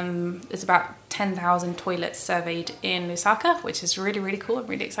 There's about 10,000 toilets surveyed in Lusaka, which is really, really cool. I'm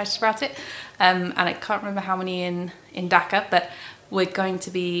really excited about it. And I can't remember how many in Dhaka, but we're going to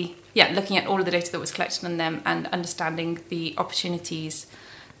be looking at all of the data that was collected on them and understanding the opportunities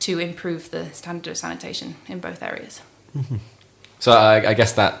to improve the standard of sanitation in both areas. Mm-hmm. So I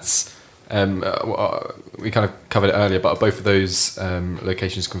guess that's, we kind of covered it earlier, but are both of those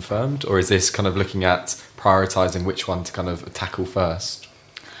locations confirmed? Or is this kind of looking at prioritising which one to kind of tackle first?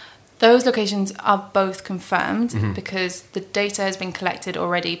 Those locations are both confirmed because the data has been collected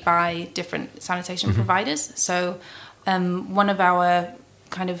already by different sanitation providers. So one of our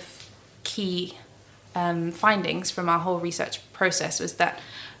kind of key findings from our whole research process was that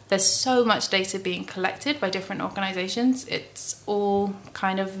there's so much data being collected by different organisations. It's all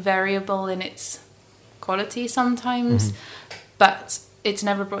kind of variable in its quality sometimes, but it's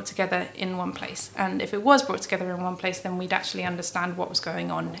never brought together in one place. And if it was brought together in one place, then we'd actually understand what was going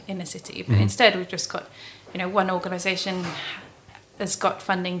on in a city. But instead, we've just got, you know, one organisation has got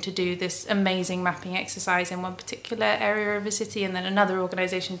funding to do this amazing mapping exercise in one particular area of a city, and then another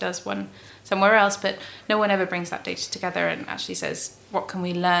organisation does one somewhere else, but no one ever brings that data together and actually says, what can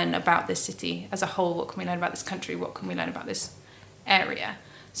we learn about this city as a whole? What can we learn about this country? What can we learn about this area?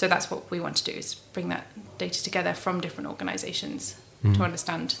 So that's what we want to do, is bring that data together from different organisations to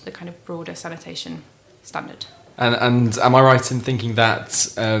understand the kind of broader sanitation standard. And am I right in thinking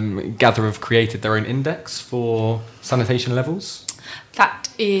that Gather have created their own index for sanitation levels? That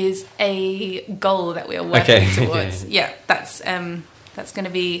is a goal that we are working towards. Yeah, that's going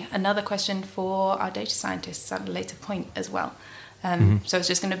to be another question for our data scientists at a later point as well. So it's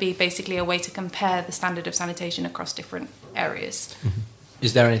just going to be basically a way to compare the standard of sanitation across different areas.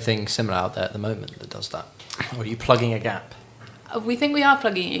 Is there anything similar out there at the moment that does that? Or are you plugging a gap? We think we are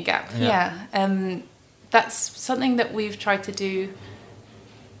plugging a gap, yeah. That's something that we've tried to do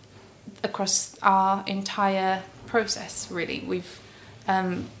across our entire process, really. We've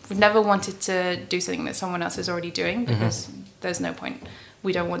never wanted to do something that someone else is already doing, because there's no point.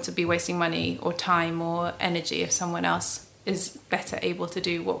 We don't want to be wasting money or time or energy if someone else is better able to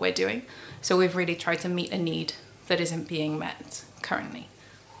do what we're doing. So we've really tried to meet a need that isn't being met currently.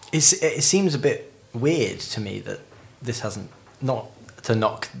 It seems a bit weird to me that this hasn't, not to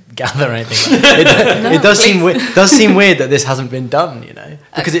knock Gather or anything. It does seem weird that this hasn't been done, you know,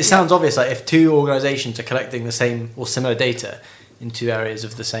 because it sounds obvious. Like if two organisations are collecting the same or similar data in two areas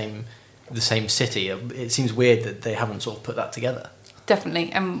of the same city, it seems weird that they haven't sort of put that together.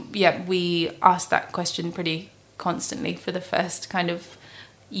 Definitely, and we asked that question pretty constantly for the first kind of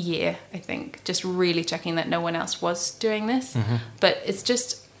year, I think, just really checking that no one else was doing this. But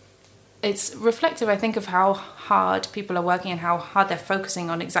it's reflective, I think, of how hard people are working and how hard they're focusing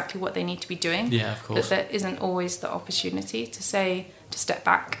on exactly what they need to be doing. Yeah, of course. That there isn't always the opportunity to step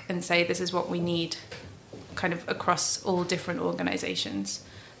back and say, this is what we need kind of across all different organisations.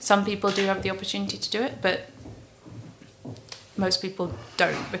 Some people do have the opportunity to do it, but most people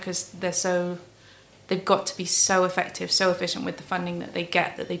don't, because they've got to be so effective, so efficient with the funding that they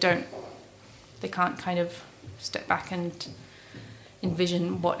get, that they can't kind of step back and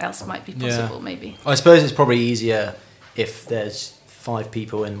envision what else might be possible. Maybe I suppose it's probably easier if there's 5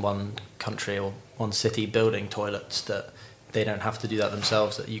 people in one country or one city building toilets, that they don't have to do that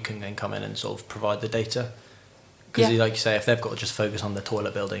themselves, that you can then come in and sort of provide the data, because like you say, if they've got to just focus on the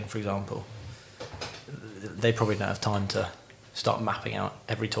toilet building, for example, they probably don't have time to start mapping out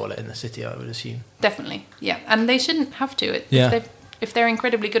every toilet in the city, I would assume. Definitely, yeah, and they shouldn't have to. If they're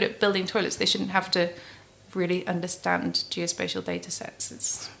incredibly good at building toilets, they shouldn't have to really understand geospatial data sets.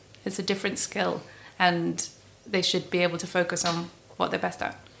 It's a different skill, and they should be able to focus on what they're best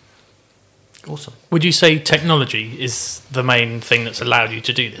at. Awesome. Would you say technology is the main thing that's allowed you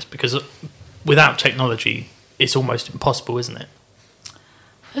to do this? Because without technology, it's almost impossible, isn't it?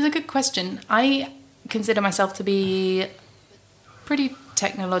 That's a good question. I consider myself to be pretty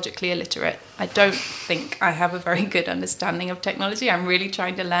technologically illiterate. I don't think I have a very good understanding of technology. I'm really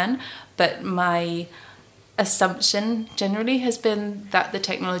trying to learn, but my assumption generally has been that the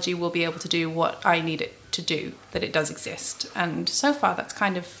technology will be able to do what I need it to do, that it does exist. And so far that's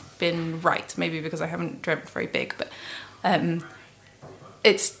kind of been right, maybe because I haven't dreamt very big, but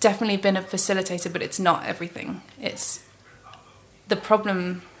it's definitely been a facilitator, but it's not everything. It's the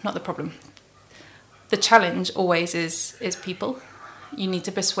problem, not the problem. The challenge always is people. You need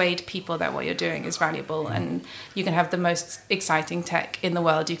to persuade people that what you're doing is valuable, and you can have the most exciting tech in the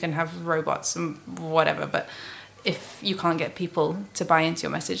world, you can have robots and whatever, but if you can't get people to buy into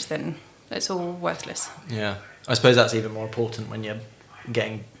your message, then it's all worthless. Yeah, I suppose that's even more important when you're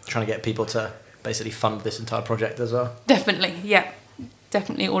trying to get people to basically fund this entire project as well. Definitely, yeah.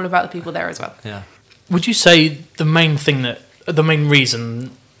 Definitely all about the people there as well. Yeah. Would you say the main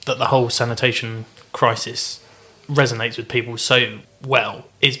reason that the whole sanitation crisis resonates with people so well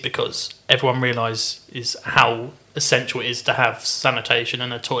is because everyone realises how essential it is to have sanitation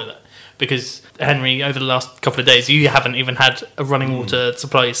and a toilet? Because, Henry, over the last couple of days, you haven't even had a running water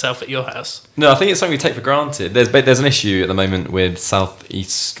supply yourself at your house. No, I think it's something we take for granted. There's an issue at the moment with South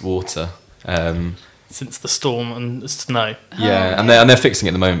East water. Since the storm and the snow. Yeah, and they're fixing it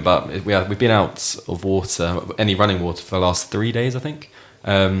at the moment, but we've been out of water, any running water, for the last 3 days, I think.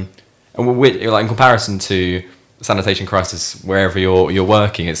 And we're, like, in comparison to the sanitation crisis wherever you're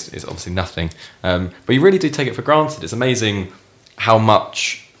working, it's obviously nothing. But you really do take it for granted. It's amazing how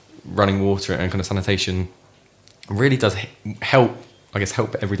much running water and kind of sanitation really does help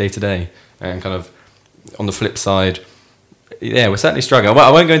every day to day. And kind of on the flip side, yeah, we're certainly struggling.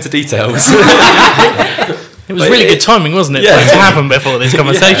 I won't go into details. It was really good timing, wasn't it, for it to happen before this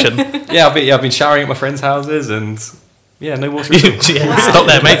conversation? Yeah, I've been showering at my friends' houses, and no water. Stop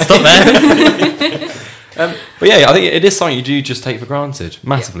there, mate. Stop there. But yeah, I think it is something you do just take for granted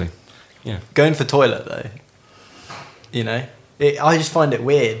massively. Yeah. Going for toilet though, I just find it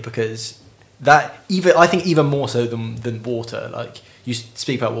weird because I think even more so than water. Like, you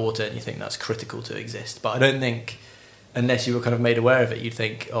speak about water and you think that's critical to exist, but I don't think, unless you were kind of made aware of it, you'd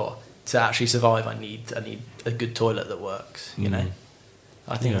think, to actually survive, I need a good toilet that works.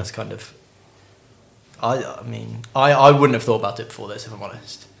 I think that's kind of. I mean, I wouldn't have thought about it before this, if I'm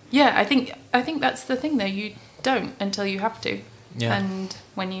honest. Yeah, I think that's the thing though. You don't until you have to. Yeah. And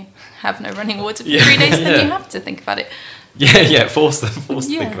when you have no running water for 3 days, then you have to think about it. Yeah, forced to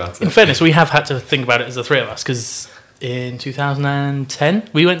think about it. In fairness, we have had to think about it as the three of us, because in 2010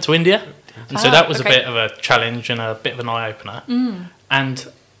 we went to India, and so that was a bit of a challenge and a bit of an eye-opener.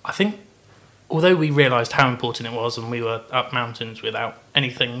 And I think, although we realised how important it was, and we were up mountains without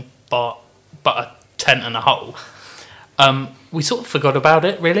anything but a tent and a hole, we sort of forgot about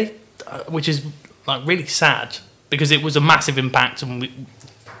it, really, which is like really sad, because it was a massive impact, and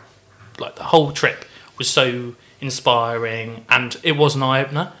the whole trip was so inspiring, and it was an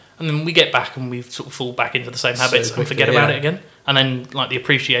eye-opener. And then we get back and we sort of fall back into the same habits and forget about it again. And then the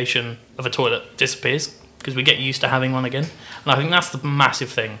appreciation of a toilet disappears because we get used to having one again. And I think that's the massive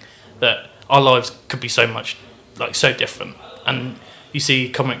thing, that our lives could be so much, so different. And you see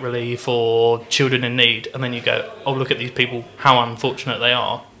comic relief or children in need, and then you go, oh, look at these people, how unfortunate they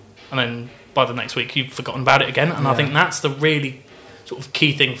are. And then by the next week, you've forgotten about it again. And I think that's the really sort of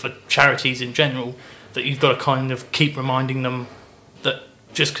key thing for charities in general, that you've got to kind of keep reminding them that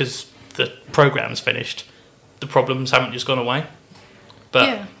just because the programme's finished, the problems haven't just gone away.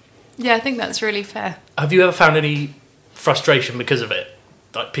 But yeah, I think that's really fair. Have you ever found any frustration because of it?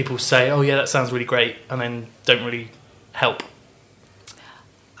 Like, people say, oh yeah, that sounds really great, and then don't really help.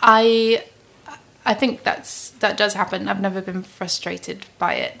 I think that does happen. I've never been frustrated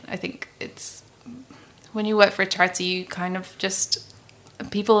by it. I think it's, when you work for a charity, you kind of just,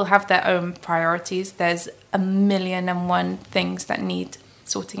 people have their own priorities. There's 1,000,001 things that need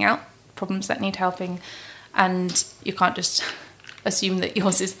sorting out, problems that need helping, and you can't just assume that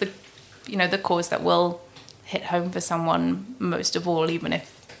yours is the cause that will hit home for someone most of all, even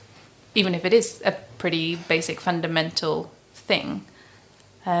if it is a pretty basic fundamental thing.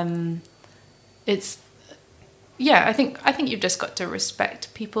 I think you've just got to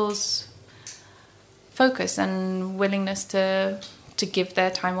respect people's focus and willingness to give their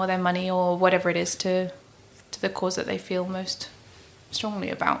time or their money or whatever it is to the cause that they feel most strongly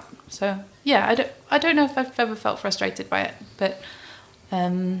about. So yeah, I don't know if I've ever felt frustrated by it, but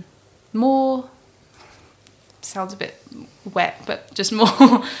more sounds a bit wet, but just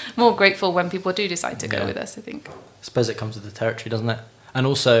more grateful when people do decide to go with us, I think. I suppose it comes with the territory, doesn't it? And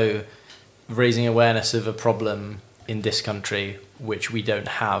also raising awareness of a problem in this country which we don't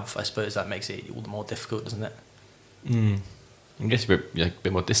have, I suppose that makes it all the more difficult, doesn't it? I guess you're a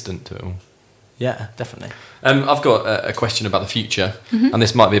bit more distant to it all. Yeah, definitely. I've got a question about the future, and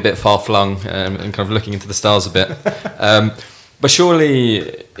this might be a bit far-flung and kind of looking into the stars a bit. But surely,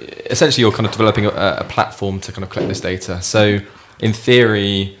 essentially, you're kind of developing a platform to kind of collect this data. So, in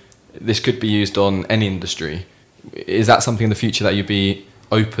theory, this could be used on any industry. Is that something in the future that you'd be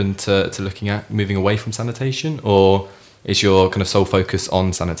open to looking at, moving away from sanitation, or is your kind of sole focus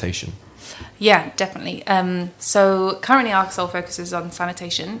on sanitation? Yeah, definitely. So currently our sole focus is on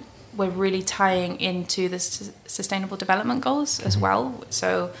sanitation. We're really tying into the Sustainable Development Goals as well.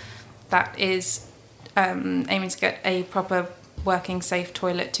 So that is aiming to get a proper working safe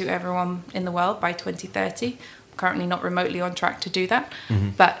toilet to everyone in the world by 2030. Currently not remotely on track to do that.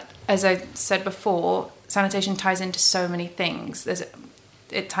 But as I said before, sanitation ties into so many things.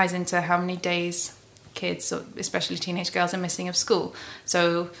 It ties into how many days kids, especially teenage girls, are missing of school.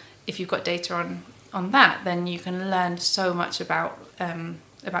 So if you've got data on that, then you can learn so much about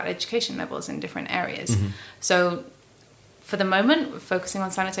education levels in different areas. So for the moment, we're focusing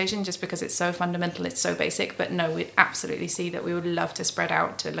on sanitation just because it's so fundamental, it's so basic. But no, we absolutely see that we would love to spread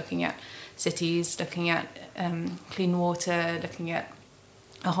out to looking at cities, looking at clean water, looking at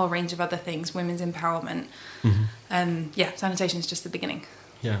a whole range of other things, women's empowerment. Sanitation is just the beginning.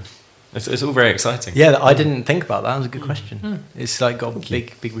 Yeah, it's all very exciting. Yeah, I didn't think about that. That was a good question. It's like got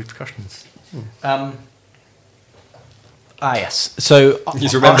big repercussions. Yes. So You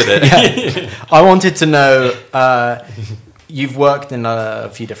just remembered it. Yeah. I wanted to know. You've worked in a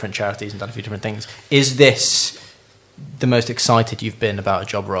few different charities and done a few different things. Is this the most excited you've been about a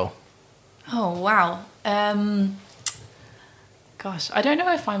job role? Oh wow. Gosh, I don't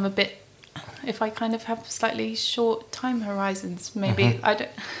know if I kind of have slightly short time horizons. Maybe I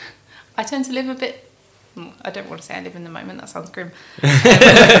tend to live a bit. I don't want to say I live in the moment. That sounds grim.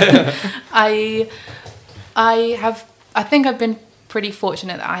 I think I've been pretty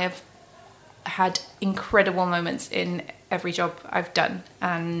fortunate that I have had incredible moments in every job I've done,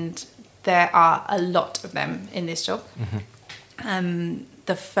 and there are a lot of them in this job.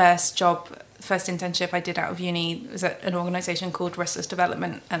 The first internship I did out of uni was at an organisation called Restless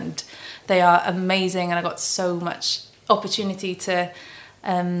Development, and they are amazing, and I got so much opportunity to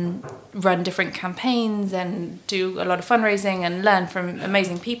run different campaigns and do a lot of fundraising and learn from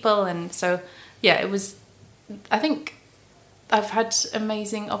amazing people. And so I think I've had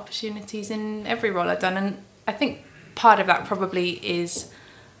amazing opportunities in every role I've done, and I think part of that probably is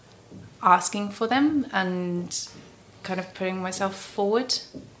asking for them and kind of putting myself forward,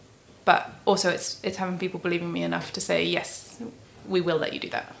 but also it's having people believing me enough to say, yes, we will let you do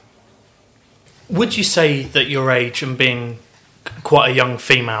that. Would you say that your age and being quite a young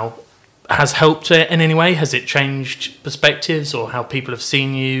female has helped it in any way? Has it changed perspectives or how people have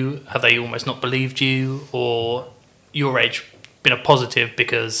seen you? Have they almost not believed you? Or your age been a positive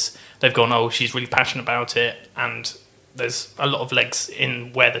because they've gone, oh, she's really passionate about it, and there's a lot of legs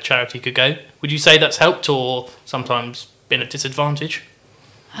in where the charity could go? Would you say that's helped or sometimes been a disadvantage?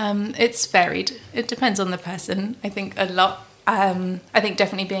 It's varied. It depends on the person. I think a lot. I think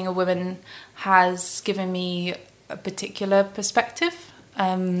definitely being a woman has given me a particular perspective.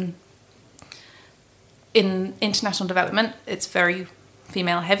 In international development, it's very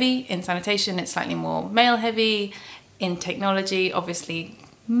female heavy. In sanitation, it's slightly more male heavy. In technology, obviously,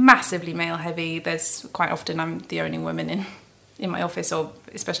 massively male heavy. There's quite often I'm the only woman in my office, or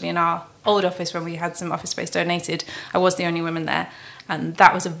especially in our old office when we had some office space donated, I was the only woman there, and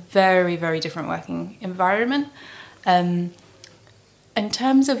that was a very, very different working environment. In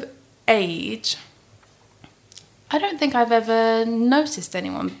terms of age, I don't think I've ever noticed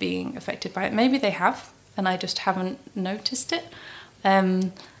anyone being affected by it. Maybe they have, and I just haven't noticed it.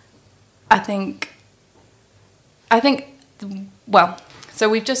 I think, well, so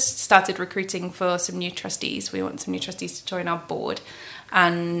we've just started recruiting for some new trustees. We want some new trustees to join our board.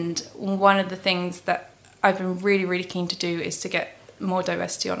 And one of the things that I've been really, really keen to do is to get more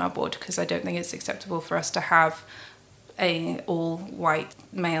diversity on our board, because I don't think it's acceptable for us to have a all-white,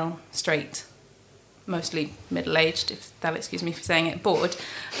 male, straight, mostly middle-aged, if they'll excuse me for saying it, board.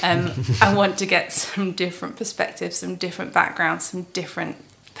 I want to get some different perspectives, some different backgrounds, some different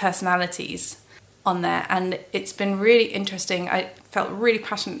personalities on there, and it's been really interesting. I felt really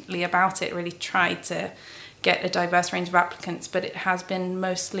passionately about it, really tried to get a diverse range of applicants, but it has been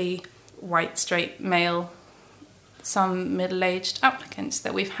mostly white, straight, male, some middle-aged applicants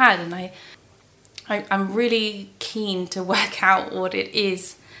that we've had, and I I'm really keen to work out what it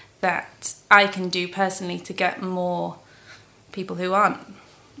is that I can do personally to get more people who aren't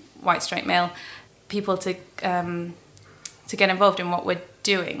white straight male, people to get involved in what we're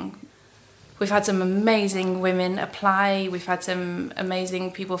doing. We've had some amazing women apply. We've had some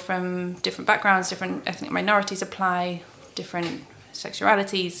amazing people from different backgrounds, different ethnic minorities apply, different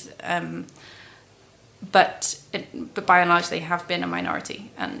sexualities. But by and large, they have been a minority.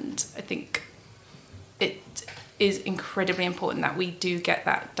 And I think it is incredibly important that we do get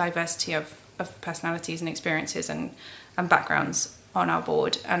that diversity of personalities and experiences and backgrounds on our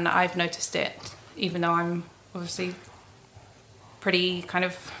board. And I've noticed it, even though I'm obviously pretty kind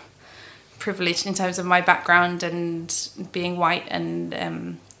of privileged in terms of my background and being white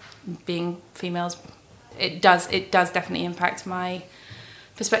and being females. It does definitely impact my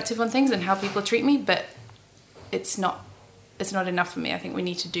perspective on things and how people treat me, but it's not enough for me. I think we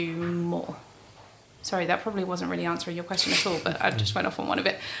need to do more. Sorry, that probably wasn't really answering your question at all, but I just went off on one of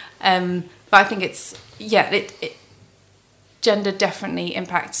it. But I think gender definitely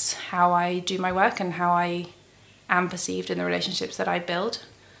impacts how I do my work and how I am perceived in the relationships that I build.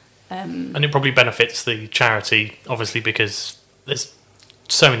 And it probably benefits the charity, obviously, because there's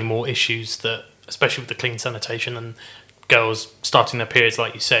so many more issues that, especially with the clean sanitation and girls starting their periods,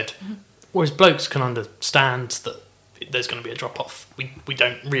 like you said, whereas blokes can understand that there's going to be a drop-off. We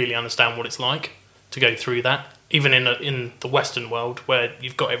don't really understand what it's like to go through that, even in the Western world where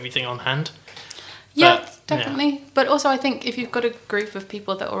you've got everything on hand. Yeah, definitely. Yeah. But also I think if you've got a group of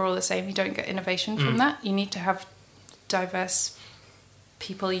people that are all the same, you don't get innovation from that. You need to have diverse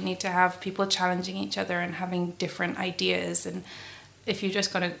people. You need to have people challenging each other and having different ideas. And if you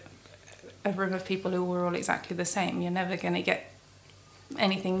just got a room of people who are all exactly the same, you're never going to get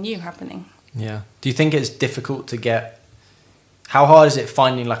anything new happening. Yeah. Do you think it's difficult to get... How hard is it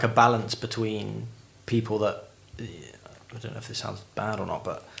finding like a balance between people that... I don't know if this sounds bad or not,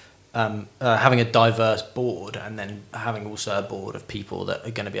 but having a diverse board and then having also a board of people that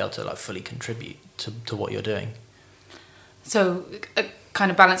are going to be able to like fully contribute to what you're doing? So a kind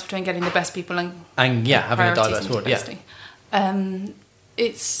of balance between getting the best people and having a diverse board.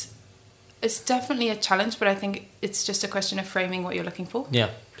 It's definitely a challenge, but I think it's just a question of framing what you're looking for. Yeah.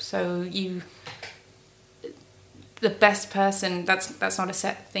 So the best person, that's not a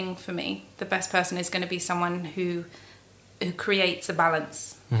set thing for me. The best person is going to be someone who creates a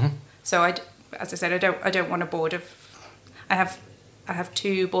balance. Mm-hmm. So as I said, I don't want a board of. I have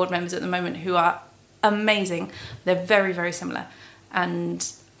 2 board members at the moment who are amazing. They're very, very similar, and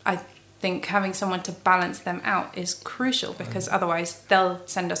I think having someone to balance them out is crucial, because otherwise they'll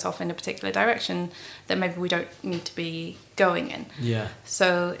send us off in a particular direction that maybe we don't need to be going in. Yeah.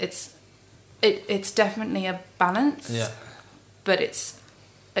 So it's definitely a balance. Yeah. But it's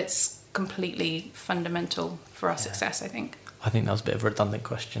completely fundamental for our success, I think. I think that was a bit of a redundant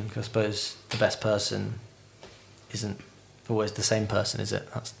question, because I suppose the best person isn't always the same person, is it?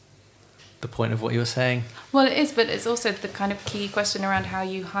 That's the point of what you were saying. Well, it is, but it's also the kind of key question around how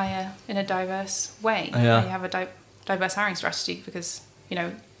you hire in a diverse way. Yeah. How you have a diverse hiring strategy, because, you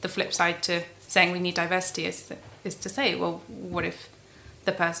know, the flip side to saying we need diversity is to say, well, what if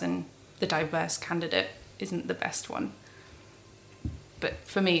the diverse candidate isn't the best one? But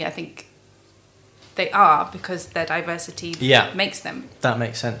for me, I think they are, because their diversity makes them. That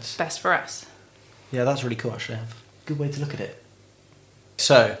makes sense. Best for us. Yeah, that's really cool, actually. Good way to look at it.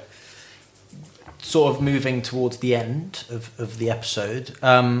 So, sort of moving towards the end of the episode,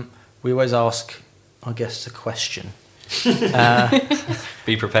 we always ask our guests a question.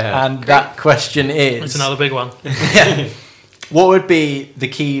 Be prepared. And that question is... It's another big one. Yeah. What would be the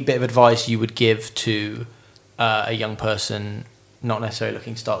key bit of advice you would give to a young person, not necessarily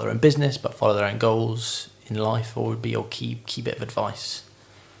looking to start their own business, but follow their own goals in life? What would be your key bit of advice?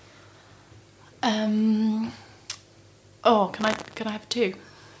 Can I have 2?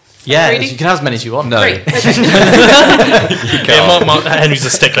 Yeah, you can have as many as you want. No. Great. Okay. Henry's a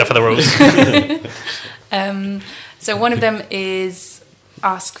stickler for the rules. So one of them is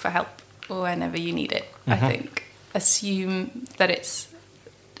ask for help whenever you need it. I think assume that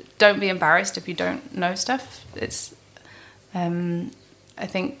don't be embarrassed if you don't know stuff. I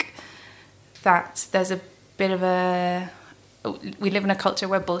think that there's a bit of we live in a culture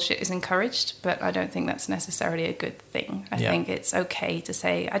where bullshit is encouraged, but I don't think that's necessarily a good thing. I think it's okay to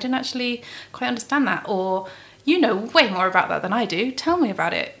say, I didn't actually quite understand that, or you know way more about that than I do. Tell me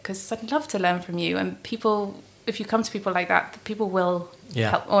about it, because I'd love to learn from you. And people, if you come to people like that, people will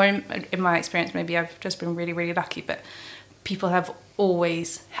help. Or in my experience, maybe I've just been really, really lucky, but people have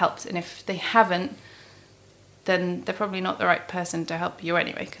always helped. And if they haven't, then they're probably not the right person to help you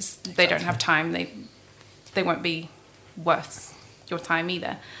anyway, because they don't have time. They won't be worth your time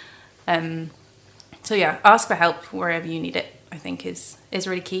either. So yeah, ask for help wherever you need it, I think is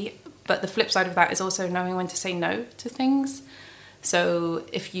really key. But the flip side of that is also knowing when to say no to things. So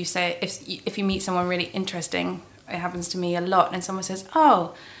if you meet someone really interesting, it happens to me a lot, and someone says,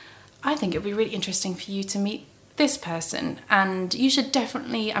 "Oh, I think it would be really interesting for you to meet this person, and you should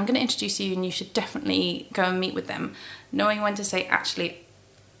definitely, I'm going to introduce you, and you should definitely go and meet with them." Knowing when to say, actually,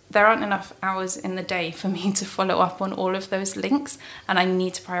 there aren't enough hours in the day for me to follow up on all of those links, and I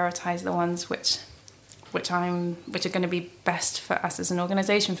need to prioritize the ones which are going to be best for us as an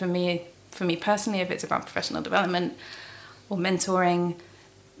organization. For me personally, if it's about professional development or mentoring,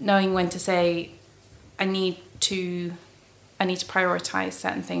 knowing when to say, I need to prioritize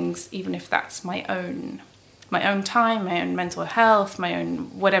certain things, even if that's my own time, my own mental health, my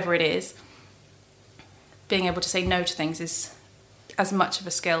own whatever it is. Being able to say no to things is as much of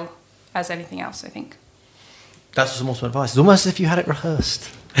a skill as anything else, I think. That's some awesome advice. It's almost as if you had it rehearsed.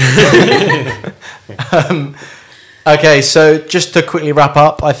 Okay, so just to quickly wrap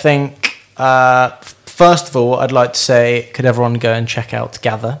up, I think, first of all, I'd like to say, could everyone go and check out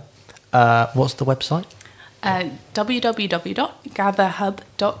Gather? What's the website?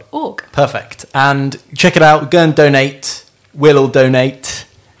 www.gatherhub.org. Perfect. And check it out. Go and donate. We'll all donate.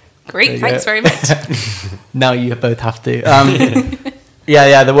 Great, thanks very much. Now you both have to.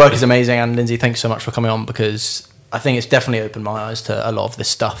 Yeah, the work is amazing. And Lindsey, thanks so much for coming on, because I think it's definitely opened my eyes to a lot of this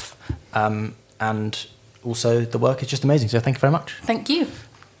stuff. And also the work is just amazing. So thank you very much. Thank you.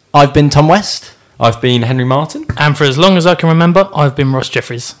 I've been Tom West. I've been Henry Martin. And for as long as I can remember, I've been Ross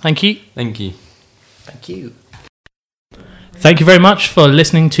Jeffries. Thank you. Thank you. Thank you. Thank you very much for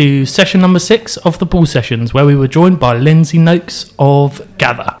listening to session number 6 of the Ball Sessions, where we were joined by Lindsey Noakes of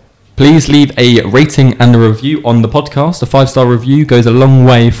Gather. Please leave a rating and a review on the podcast. A 5-star review goes a long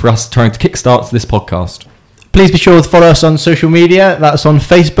way for us trying to kickstart this podcast. Please be sure to follow us on social media. That's on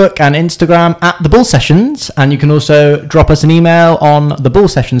Facebook and Instagram at The Ball Sessions. And you can also drop us an email on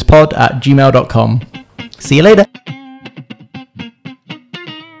theballsessionspod@gmail.com. See you later.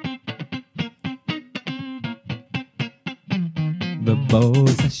 The Ball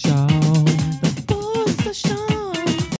Sessions.